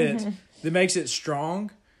that makes it strong.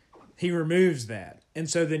 He removes that, and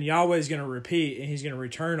so then Yahweh's going to repeat, and he's going to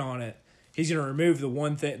return on it. He's going to remove the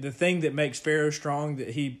one thing, the thing that makes Pharaoh strong,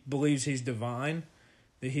 that he believes he's divine,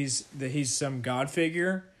 that he's some God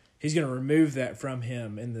figure. He's going to remove that from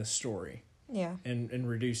him in this story, and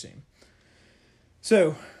reduce him.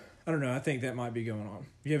 So, I don't know. I think that might be going on.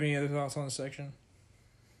 Do you have any other thoughts on this section?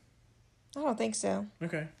 I don't think so.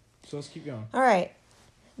 Okay, so let's keep going. All right.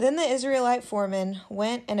 Then the Israelite foreman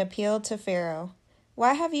went and appealed to Pharaoh.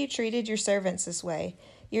 Why have you treated your servants this way?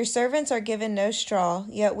 Your servants are given no straw,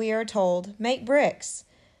 yet we are told, make bricks.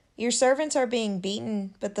 Your servants are being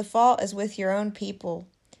beaten, but the fault is with your own people.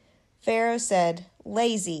 Pharaoh said,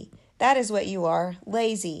 lazy. That is what you are,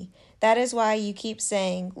 lazy. That is why you keep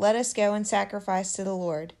saying, let us go and sacrifice to the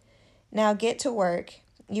Lord. Now get to work.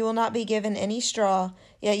 You will not be given any straw,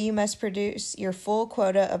 yet you must produce your full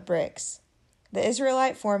quota of bricks. The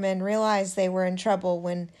Israelite foremen realized they were in trouble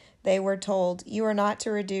when they were told, you are not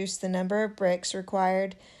to reduce the number of bricks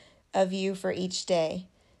required of you for each day.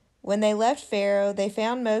 When they left Pharaoh, they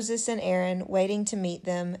found Moses and Aaron waiting to meet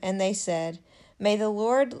them, and they said, may the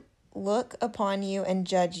Lord look upon you and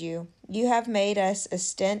judge you. You have made us a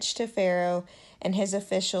stench to Pharaoh and his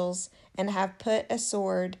officials, and have put a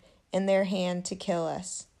sword in their hand to kill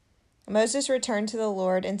us. Moses returned to the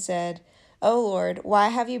Lord and said, O Lord, why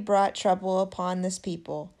have you brought trouble upon this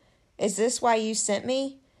people? Is this why you sent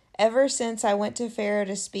me? Ever since I went to Pharaoh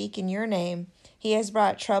to speak in your name, he has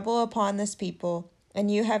brought trouble upon this people, and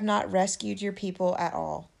you have not rescued your people at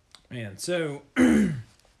all. Man, so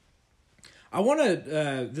I want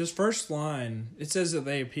to, this first line, it says that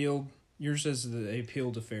they appealed, yours says that they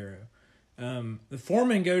appealed to Pharaoh. The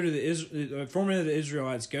foremen foremen of the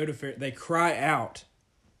Israelites go to Pharaoh, they cry out.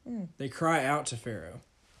 They cry out to Pharaoh.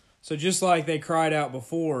 So just like they cried out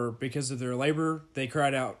before because of their labor, they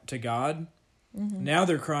cried out to God. Mm-hmm. Now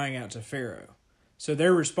they're crying out to Pharaoh. So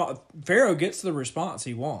Pharaoh gets the response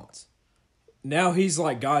he wants. Now he's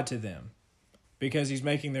like God to them because he's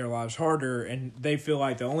making their lives harder, and they feel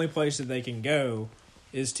like the only place that they can go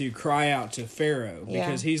is to cry out to Pharaoh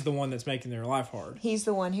because he's the one that's making their life hard. He's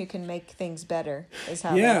the one who can make things better, is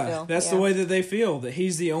how they feel. That's the way that they feel, that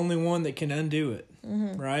he's the only one that can undo it,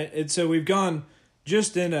 right? And so we've gone,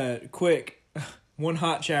 just in a quick, one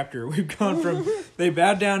hot chapter, we've gone from they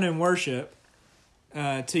bowed down in worship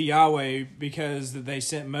to Yahweh because they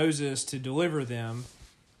sent Moses to deliver them,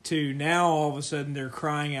 to now all of a sudden they're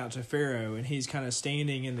crying out to Pharaoh, and he's kind of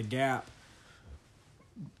standing in the gap,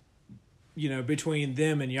 between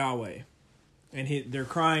them and Yahweh, and they're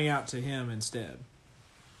crying out to him instead.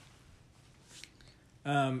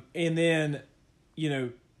 And then,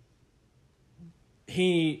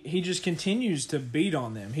 he just continues to beat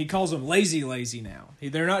on them. He calls them lazy now.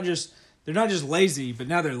 They're not just lazy, but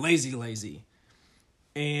now they're lazy.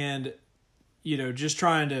 And, just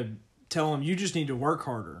trying to tell them, you just need to work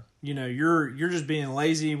harder. You're just being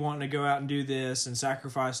lazy, wanting to go out and do this and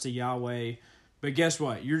sacrifice to Yahweh. But guess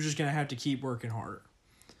what? You're just going to have to keep working harder.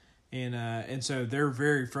 And so they're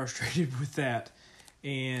very frustrated with that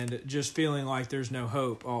and just feeling like there's no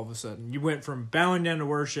hope all of a sudden. You went from bowing down to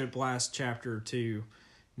worship last chapter to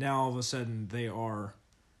now all of a sudden they are,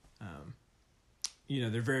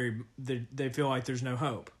 they feel like there's no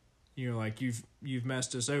hope. Like you've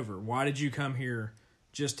messed us over. Why did you come here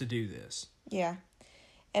just to do this? Yeah.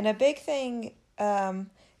 And a big thing,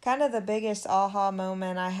 kind of the biggest aha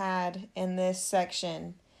moment I had in this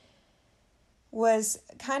section was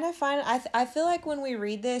kind of I feel like when we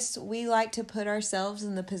read this, we like to put ourselves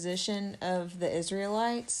in the position of the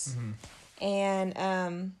Israelites. Mm-hmm.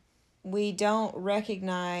 And we don't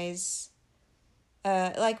recognize,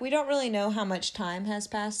 we don't really know how much time has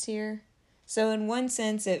passed here. So in one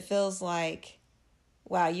sense, it feels like,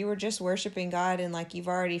 wow, you were just worshiping God and you've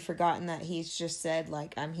already forgotten that he's just said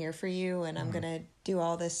I'm here for you and I'm going to do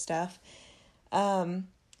all this stuff.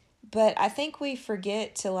 But I think we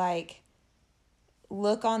forget to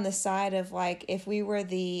look on the side of if we were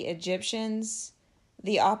the Egyptians,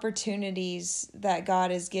 the opportunities that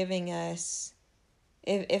God is giving us.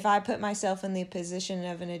 If I put myself in the position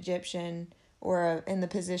of an Egyptian or in the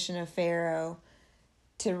position of Pharaoh,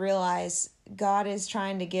 to realize God is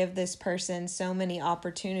trying to give this person so many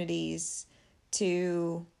opportunities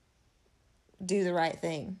to do the right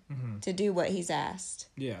thing, to do what he's asked.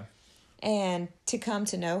 Yeah. And to come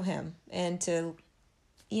to know him and to,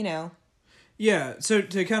 Yeah, so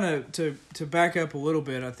to kind of, to back up a little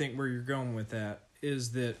bit, I think where you're going with that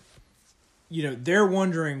is that, they're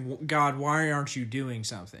wondering, God, why aren't you doing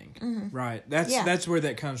something? Mm-hmm. Right? That's where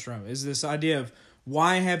that comes from, is this idea of,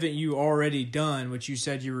 why haven't you already done what you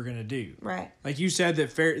said you were going to do? Right. Like you said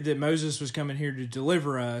that Moses was coming here to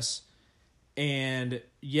deliver us, and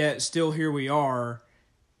yet still here we are,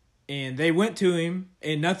 and they went to him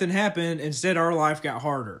and nothing happened. Instead, our life got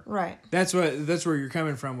harder. Right. That's where you're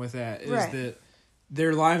coming from with that, is that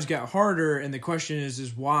their lives got harder, and the question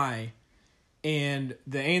is why? And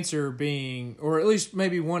the answer being, or at least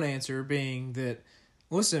maybe one answer being that,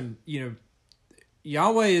 listen,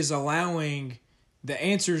 Yahweh is allowing the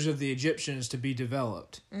answers of the Egyptians to be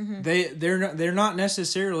developed. They're not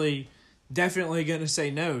necessarily definitely going to say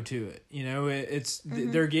no to it. You know,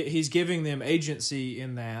 he's giving them agency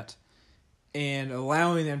in that and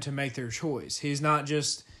allowing them to make their choice. He's not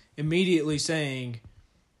just immediately saying,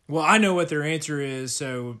 well, I know what their answer is,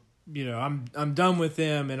 so, you know, I'm done with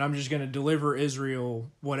them and I'm just going to deliver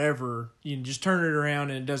Israel whatever. You can just turn it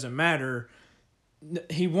around and it doesn't matter.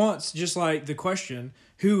 He wants, just like the question,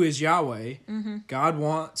 who is Yahweh? God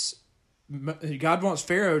wants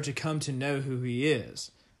Pharaoh to come to know who he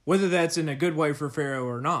is, whether that's in a good way for Pharaoh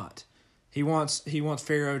or not. He wants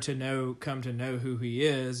Pharaoh to come to know who he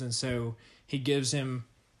is, and so he gives him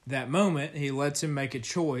that moment. He lets him make a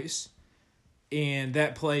choice, and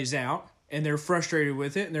that plays out. And they're frustrated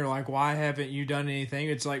with it, and they're like, "Why haven't you done anything?"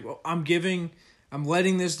 It's like, well, I'm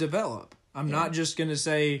letting this develop. I'm not just going to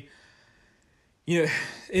say, you know,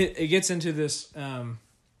 it gets into this.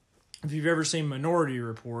 If you've ever seen Minority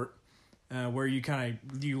Report, where you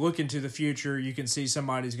look into the future, you can see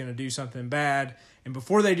somebody's going to do something bad, and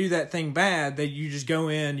before they do that thing bad, you just go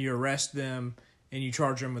in, you arrest them, and you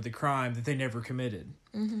charge them with a crime that they never committed.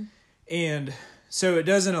 And so it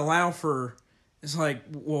doesn't allow for. It's like,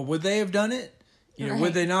 well, would they have done it? You know,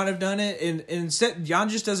 would they not have done it? And instead, God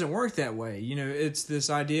just doesn't work that way. You know, it's this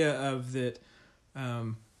idea of that.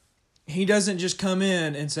 He doesn't just come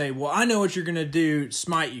in and say, "Well, I know what you're going to do.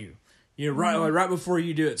 Smite you." You know, right before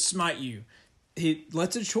you do it, smite you. He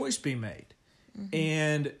lets a choice be made,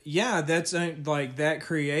 and that's like that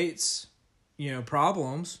creates, you know,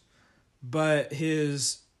 problems. But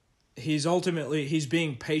he's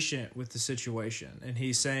being patient with the situation, and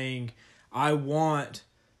he's saying, I want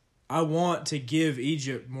to give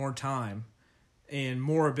Egypt more time and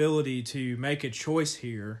more ability to make a choice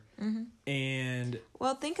here. And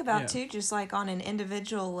well, think about too, just like on an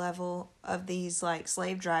individual level of these like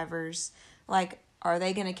slave drivers, like, are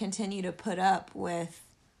they going to continue to put up with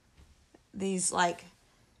these, like,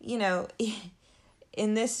 you know,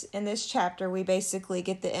 in this chapter, we basically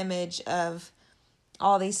get the image of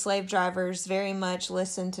all these slave drivers very much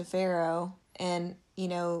listened to Pharaoh and, you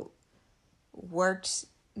know, worked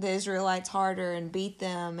the Israelites harder and beat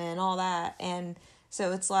them and all that. And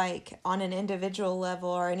so it's like, on an individual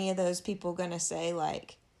level, are any of those people going to say,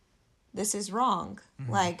 like, this is wrong?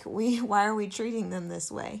 Like, why are we treating them this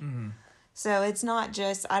way? So it's not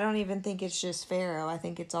just, I don't even think it's just Pharaoh. I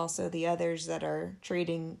think it's also the others that are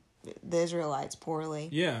treating the Israelites poorly.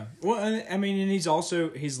 Yeah. Well, I mean, and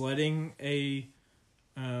he's letting a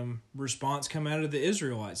response come out of the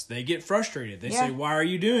Israelites. They get frustrated. They say, "Why are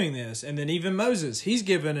you doing this?" And then even Moses, he's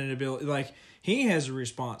given an ability, like, he has a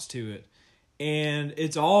response to it. And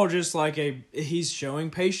it's all just like he's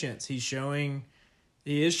showing patience. He is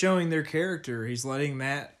showing their character. He's letting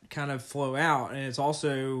that kind of flow out. And it's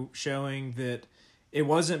also showing that it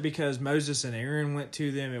wasn't because Moses and Aaron went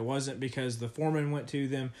to them. It wasn't because the foreman went to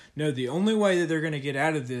them. No, the only way that they're going to get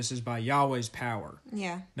out of this is by Yahweh's power.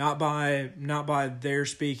 Yeah. Not by their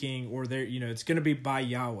speaking or their, you know, it's going to be by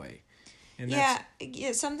Yahweh. And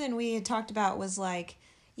something we had talked about was like,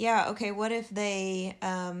 okay, what if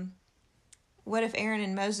Aaron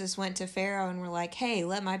and Moses went to Pharaoh and were like, "Hey,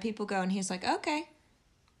 let my people go," and he's like, "Okay."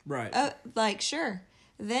 Right. Like, sure.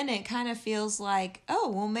 Then it kind of feels like, oh,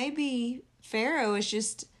 well, maybe Pharaoh is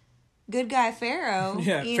just good guy Pharaoh.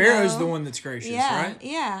 Yeah, Pharaoh's the one that's gracious, right?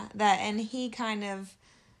 Yeah, and he kind of,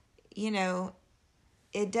 you know,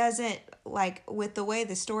 it doesn't, like, with the way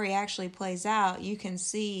the story actually plays out, you can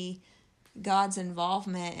see God's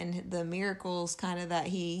involvement and the miracles kind of that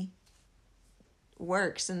he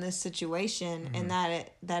works in this situation, and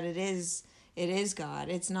that it is God.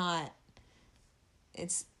 It's not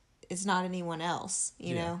anyone else,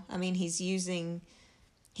 you know? I mean, he's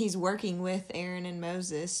working with Aaron and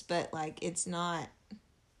Moses, but, like, it's not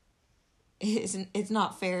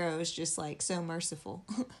Pharaoh. It's just, like, so merciful.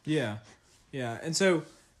 Yeah. And so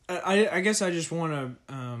I guess I just want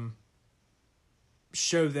to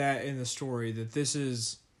show that in the story, that this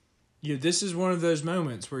is one of those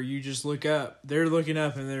moments where you just look up. They're looking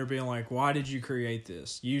up and they're being like, "Why did you create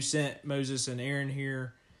this? You sent Moses and Aaron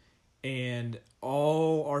here, and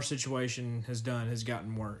all our situation has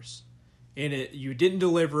gotten worse. And you didn't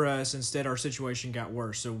deliver us. Instead, our situation got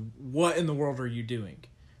worse. So what in the world are you doing?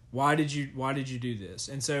 Why did you do this?"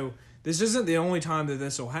 And so this isn't the only time that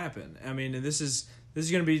this will happen. I mean, this is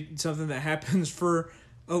going to be something that happens for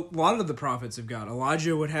a lot of the prophets of God.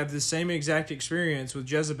 Elijah would have the same exact experience with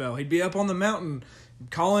Jezebel. He'd be up on the mountain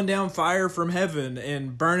calling down fire from heaven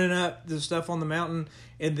and burning up the stuff on the mountain,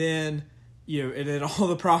 and then all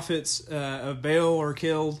the prophets of Baal are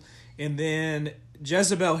killed, and then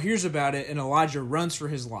Jezebel hears about it, and Elijah runs for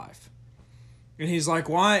his life. And he's like,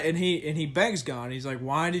 why? And he begs God. He's like,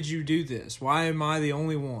 why did you do this? Why am I the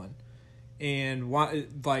only one? And why,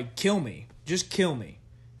 like, kill me. Just kill me,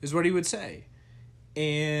 is what he would say.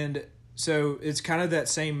 And so it's kind of that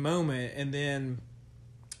same moment.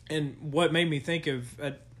 And what made me think of,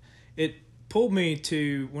 it pulled me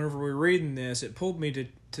to, whenever we were reading this, it pulled me to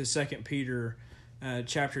 2 Peter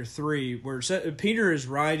chapter 3, where Peter is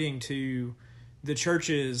writing to the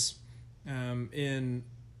churches in,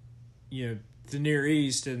 the Near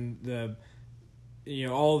East and the,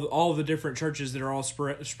 all the different churches that are all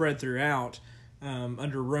spread throughout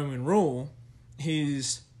under Roman rule.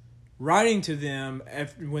 He's writing to them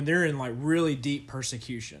when they're in like really deep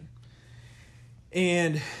persecution,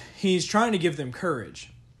 and he's trying to give them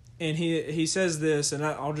courage. And he says this, and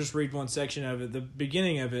I'll just read one section of it. The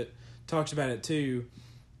beginning of it talks about it too.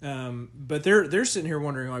 But they're sitting here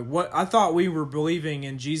wondering, like, what? I thought we were believing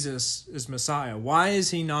in Jesus as Messiah. Why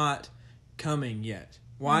is he not coming yet?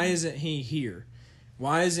 Why isn't he here?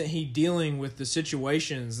 Why isn't he dealing with the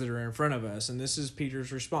situations that are in front of us? And this is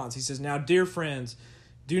Peter's response. He says, "Now, dear friends,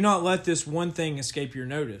 do not let this one thing escape your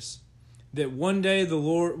notice, that one day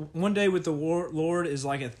with the Lord is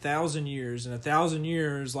like 1,000 years, and 1,000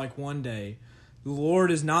 years like one day. The Lord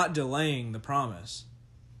is not delaying the promise,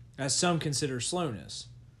 as some consider slowness,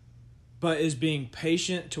 but is being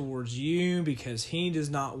patient towards you, because he does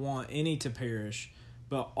not want any to perish,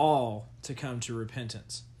 but all to come to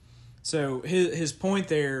repentance." So his point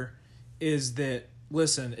there is that,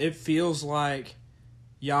 listen, it feels like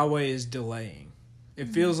Yahweh is delaying. It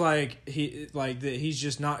feels like that he's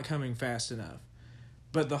just not coming fast enough.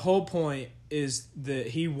 But the whole point is that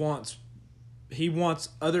he wants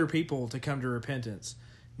other people to come to repentance,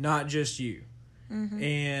 not just you. Mm-hmm.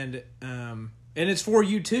 And it's for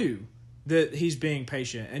you too that he's being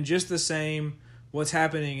patient. And just the same, what's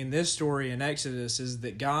happening in this story in Exodus is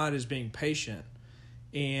that God is being patient.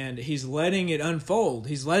 And he's letting it unfold.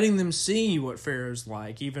 He's letting them see what Pharaoh's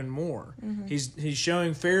like even more. Mm-hmm. He's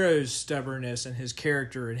showing Pharaoh's stubbornness and his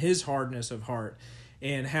character and his hardness of heart,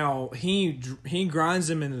 and how he grinds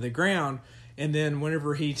them into the ground. And then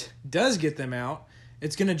whenever he does get them out,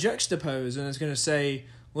 it's going to juxtapose and it's going to say,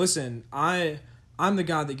 "Listen, I'm the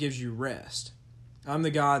God that gives you rest. I'm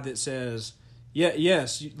the God that says,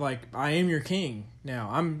 yes, like I am your king now.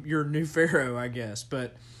 I'm your new Pharaoh, I guess,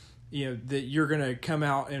 but." That you're going to come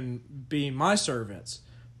out and be my servants.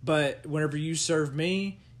 But whenever you serve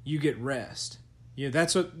me, you get rest.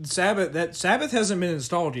 That's what Sabbath hasn't been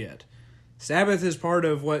installed yet. Sabbath is part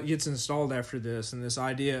of what gets installed after this, and this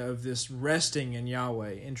idea of this resting in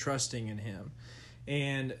Yahweh and trusting in him.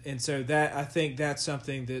 And so that, I think that's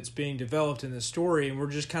something that's being developed in this story, and we're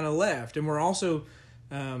just kind of left. And we're also,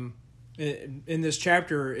 in this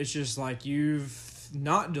chapter, it's just like, you've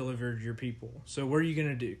not delivered your people. So what are you going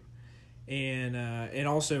to do? And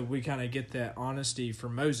also we kind of get that honesty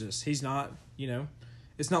from Moses. He's not,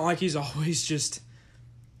 it's not like he's always just,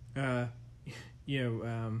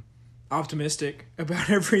 optimistic about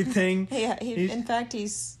everything. Yeah, in fact,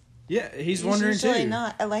 he's wondering too. Usually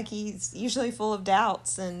not, like, he's usually full of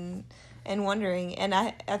doubts and wondering. And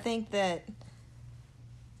I think that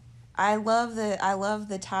I love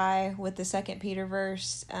the tie with the 2 Peter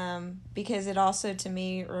verse, because it also, to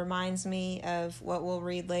me, reminds me of what we'll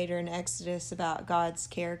read later in Exodus about God's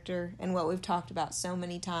character, and what we've talked about so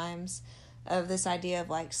many times, of this idea of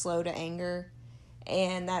like slow to anger.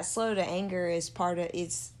 And that slow to anger is part of,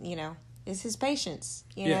 is his patience,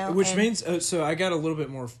 which means, so I got a little bit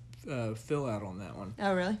more fill out on that one.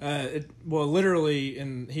 Oh, really? Literally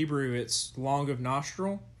in Hebrew, it's long of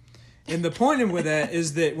nostril. And the point with that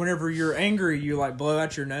is that whenever you're angry, you like blow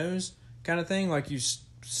out your nose kind of thing, like you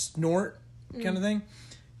snort kind of thing.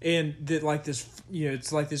 And that, like this,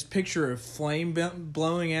 it's like this picture of flame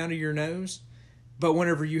blowing out of your nose. But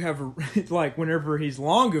whenever you have whenever he's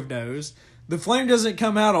long of nose, the flame doesn't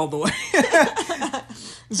come out all the way.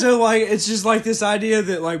 So like, it's just like this idea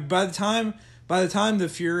that like by the time the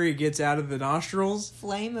fury gets out of the nostrils,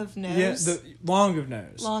 flame of nose. Yeah, the long of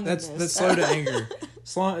nose. That's slow to anger.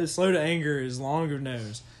 Slow to anger is long of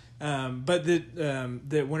nose. But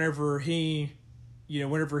that whenever he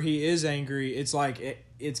is angry, it's like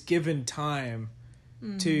it's given time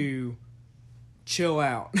to chill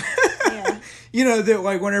out. Yeah. That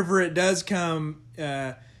like whenever it does come,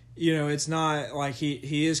 it's not like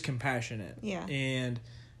he is compassionate. Yeah. And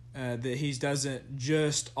that he doesn't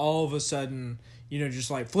just all of a sudden, just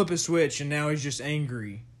like flip a switch and now he's just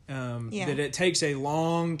angry. That it takes a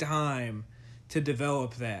long time to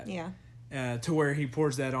develop that. Yeah. To where he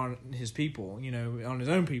pours that on his people, on his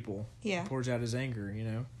own people. Yeah. He pours out his anger,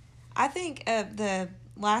 I think the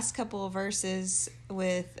last couple of verses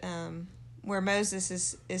with where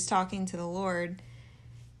Moses is talking to the Lord.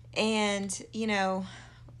 And, you know,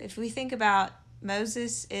 if we think about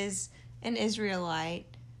Moses is an Israelite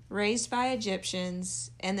raised by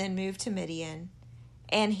Egyptians and then moved to Midian.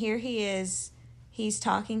 And here he is, he's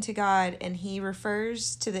talking to God, and he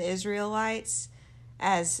refers to the Israelites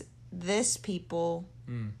as this people.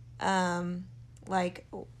 Like,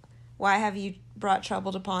 why have you brought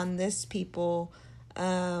trouble upon this people?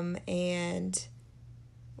 And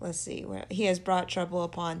let's see, he has brought trouble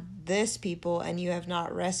upon this people, and you have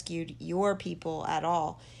not rescued your people at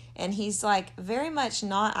all. And he's like very much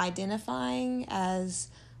not identifying as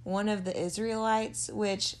one of the Israelites,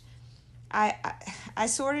 which I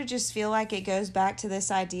sort of just feel like it goes back to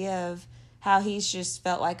this idea of how he's just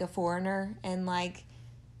felt like a foreigner, and like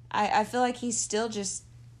I feel like he's still just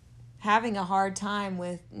having a hard time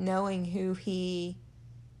with knowing who he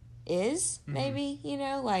is, maybe, you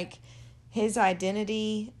know, like his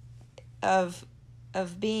identity of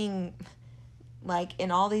being like in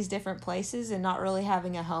all these different places and not really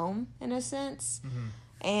having a home in a sense.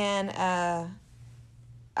 And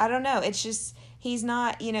I don't know, it's just he's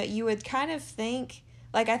not, you know, you would kind of think,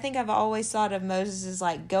 like, I think I've always thought of Moses as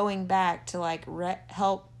like going back to like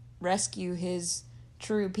help rescue his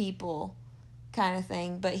true people kind of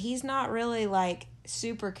thing, but he's not really like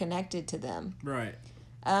super connected to them. Right.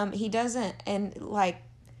 He doesn't, and like,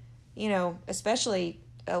 you know, especially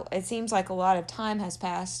it seems like a lot of time has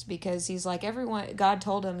passed, because he's like, God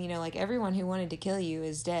told him, you know, like everyone who wanted to kill you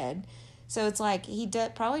is dead. So it's like he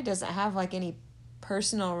probably doesn't have like any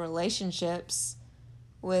personal relationships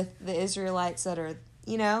with the Israelites that are,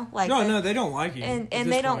 you know, like no, they don't like him,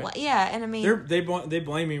 and they don't, and I mean they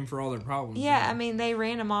blame him for all their problems. Yeah, I mean they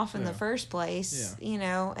ran him off in the first place, you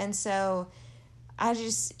know, and so I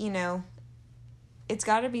just, you know, it's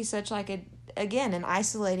got to be such like an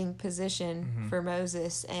isolating position for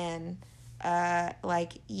Moses, and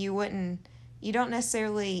like you don't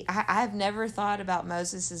necessarily, I've never thought about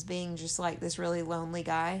Moses as being just like this really lonely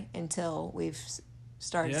guy until we've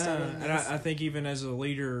started studying this. And I think even as a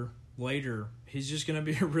leader later, he's just going to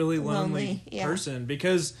be a really lonely person,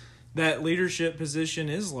 because that leadership position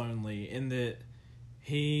is lonely in that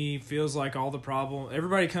he feels like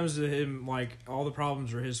everybody comes to him like all the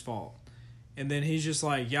problems are his fault. And then he's just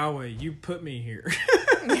like, Yahweh, you put me here.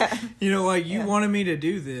 You know, like you wanted me to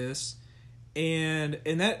do this. And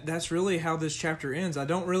that's really how this chapter ends. I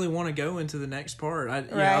don't really want to go into the next part.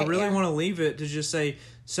 I really want to leave it to just say,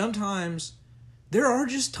 sometimes there are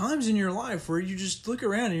just times in your life where you just look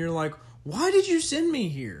around and you're like, why did you send me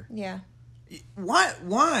here? Yeah. Why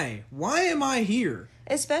am I here?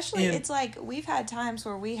 Especially, it's like we've had times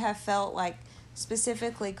where we have felt like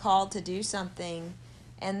specifically called to do something,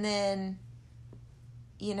 and then,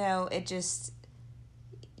 you know, it just,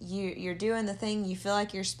 you're doing the thing you feel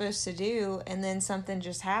like you're supposed to do, and then something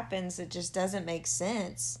just happens that just doesn't make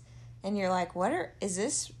sense, and you're like, is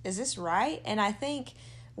this right? And I think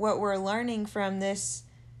what we're learning from this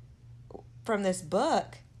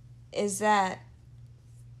book is that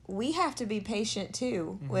we have to be patient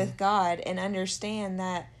too with God, and understand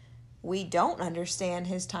that we don't understand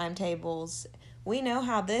his timetables. We know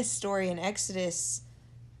how this story in Exodus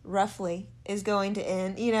roughly is going to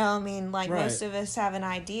end, you know, I mean, like most of us have an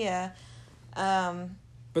idea,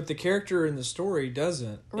 but the character in the story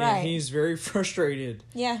doesn't, and he's very frustrated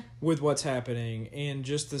with what's happening. And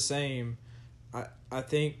just the same, I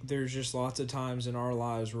think there's just lots of times in our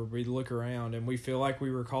lives where we look around and we feel like we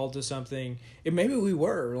were called to something, and maybe we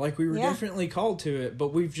were definitely called to it,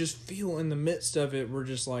 but we just feel in the midst of it, we're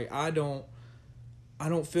just like, I don't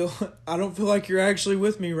feel like you're actually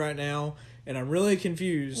with me right now. And I'm really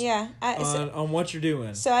confused on what you're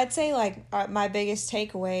doing. So I'd say, like, my biggest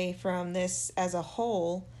takeaway from this as a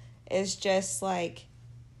whole is just, like,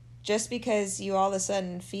 just because you all of a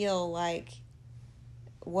sudden feel like,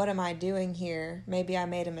 what am I doing here? Maybe I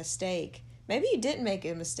made a mistake. Maybe you didn't make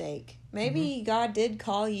a mistake. Maybe God did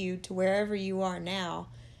call you to wherever you are now.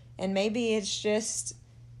 And maybe it's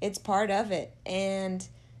part of it. And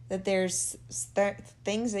that there's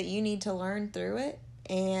things that you need to learn through it.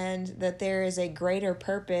 And that there is a greater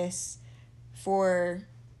purpose for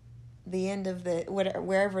the end of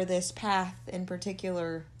wherever this path in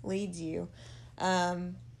particular leads you.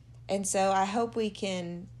 And so I hope we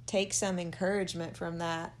can take some encouragement from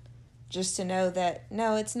that, just to know that,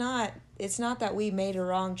 no, it's not that we made a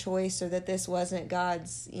wrong choice, or that this wasn't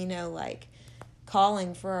God's, you know, like,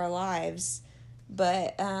 calling for our lives.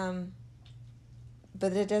 But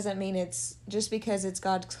it doesn't mean just because it's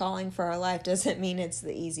God's calling for our life doesn't mean it's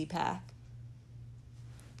the easy path.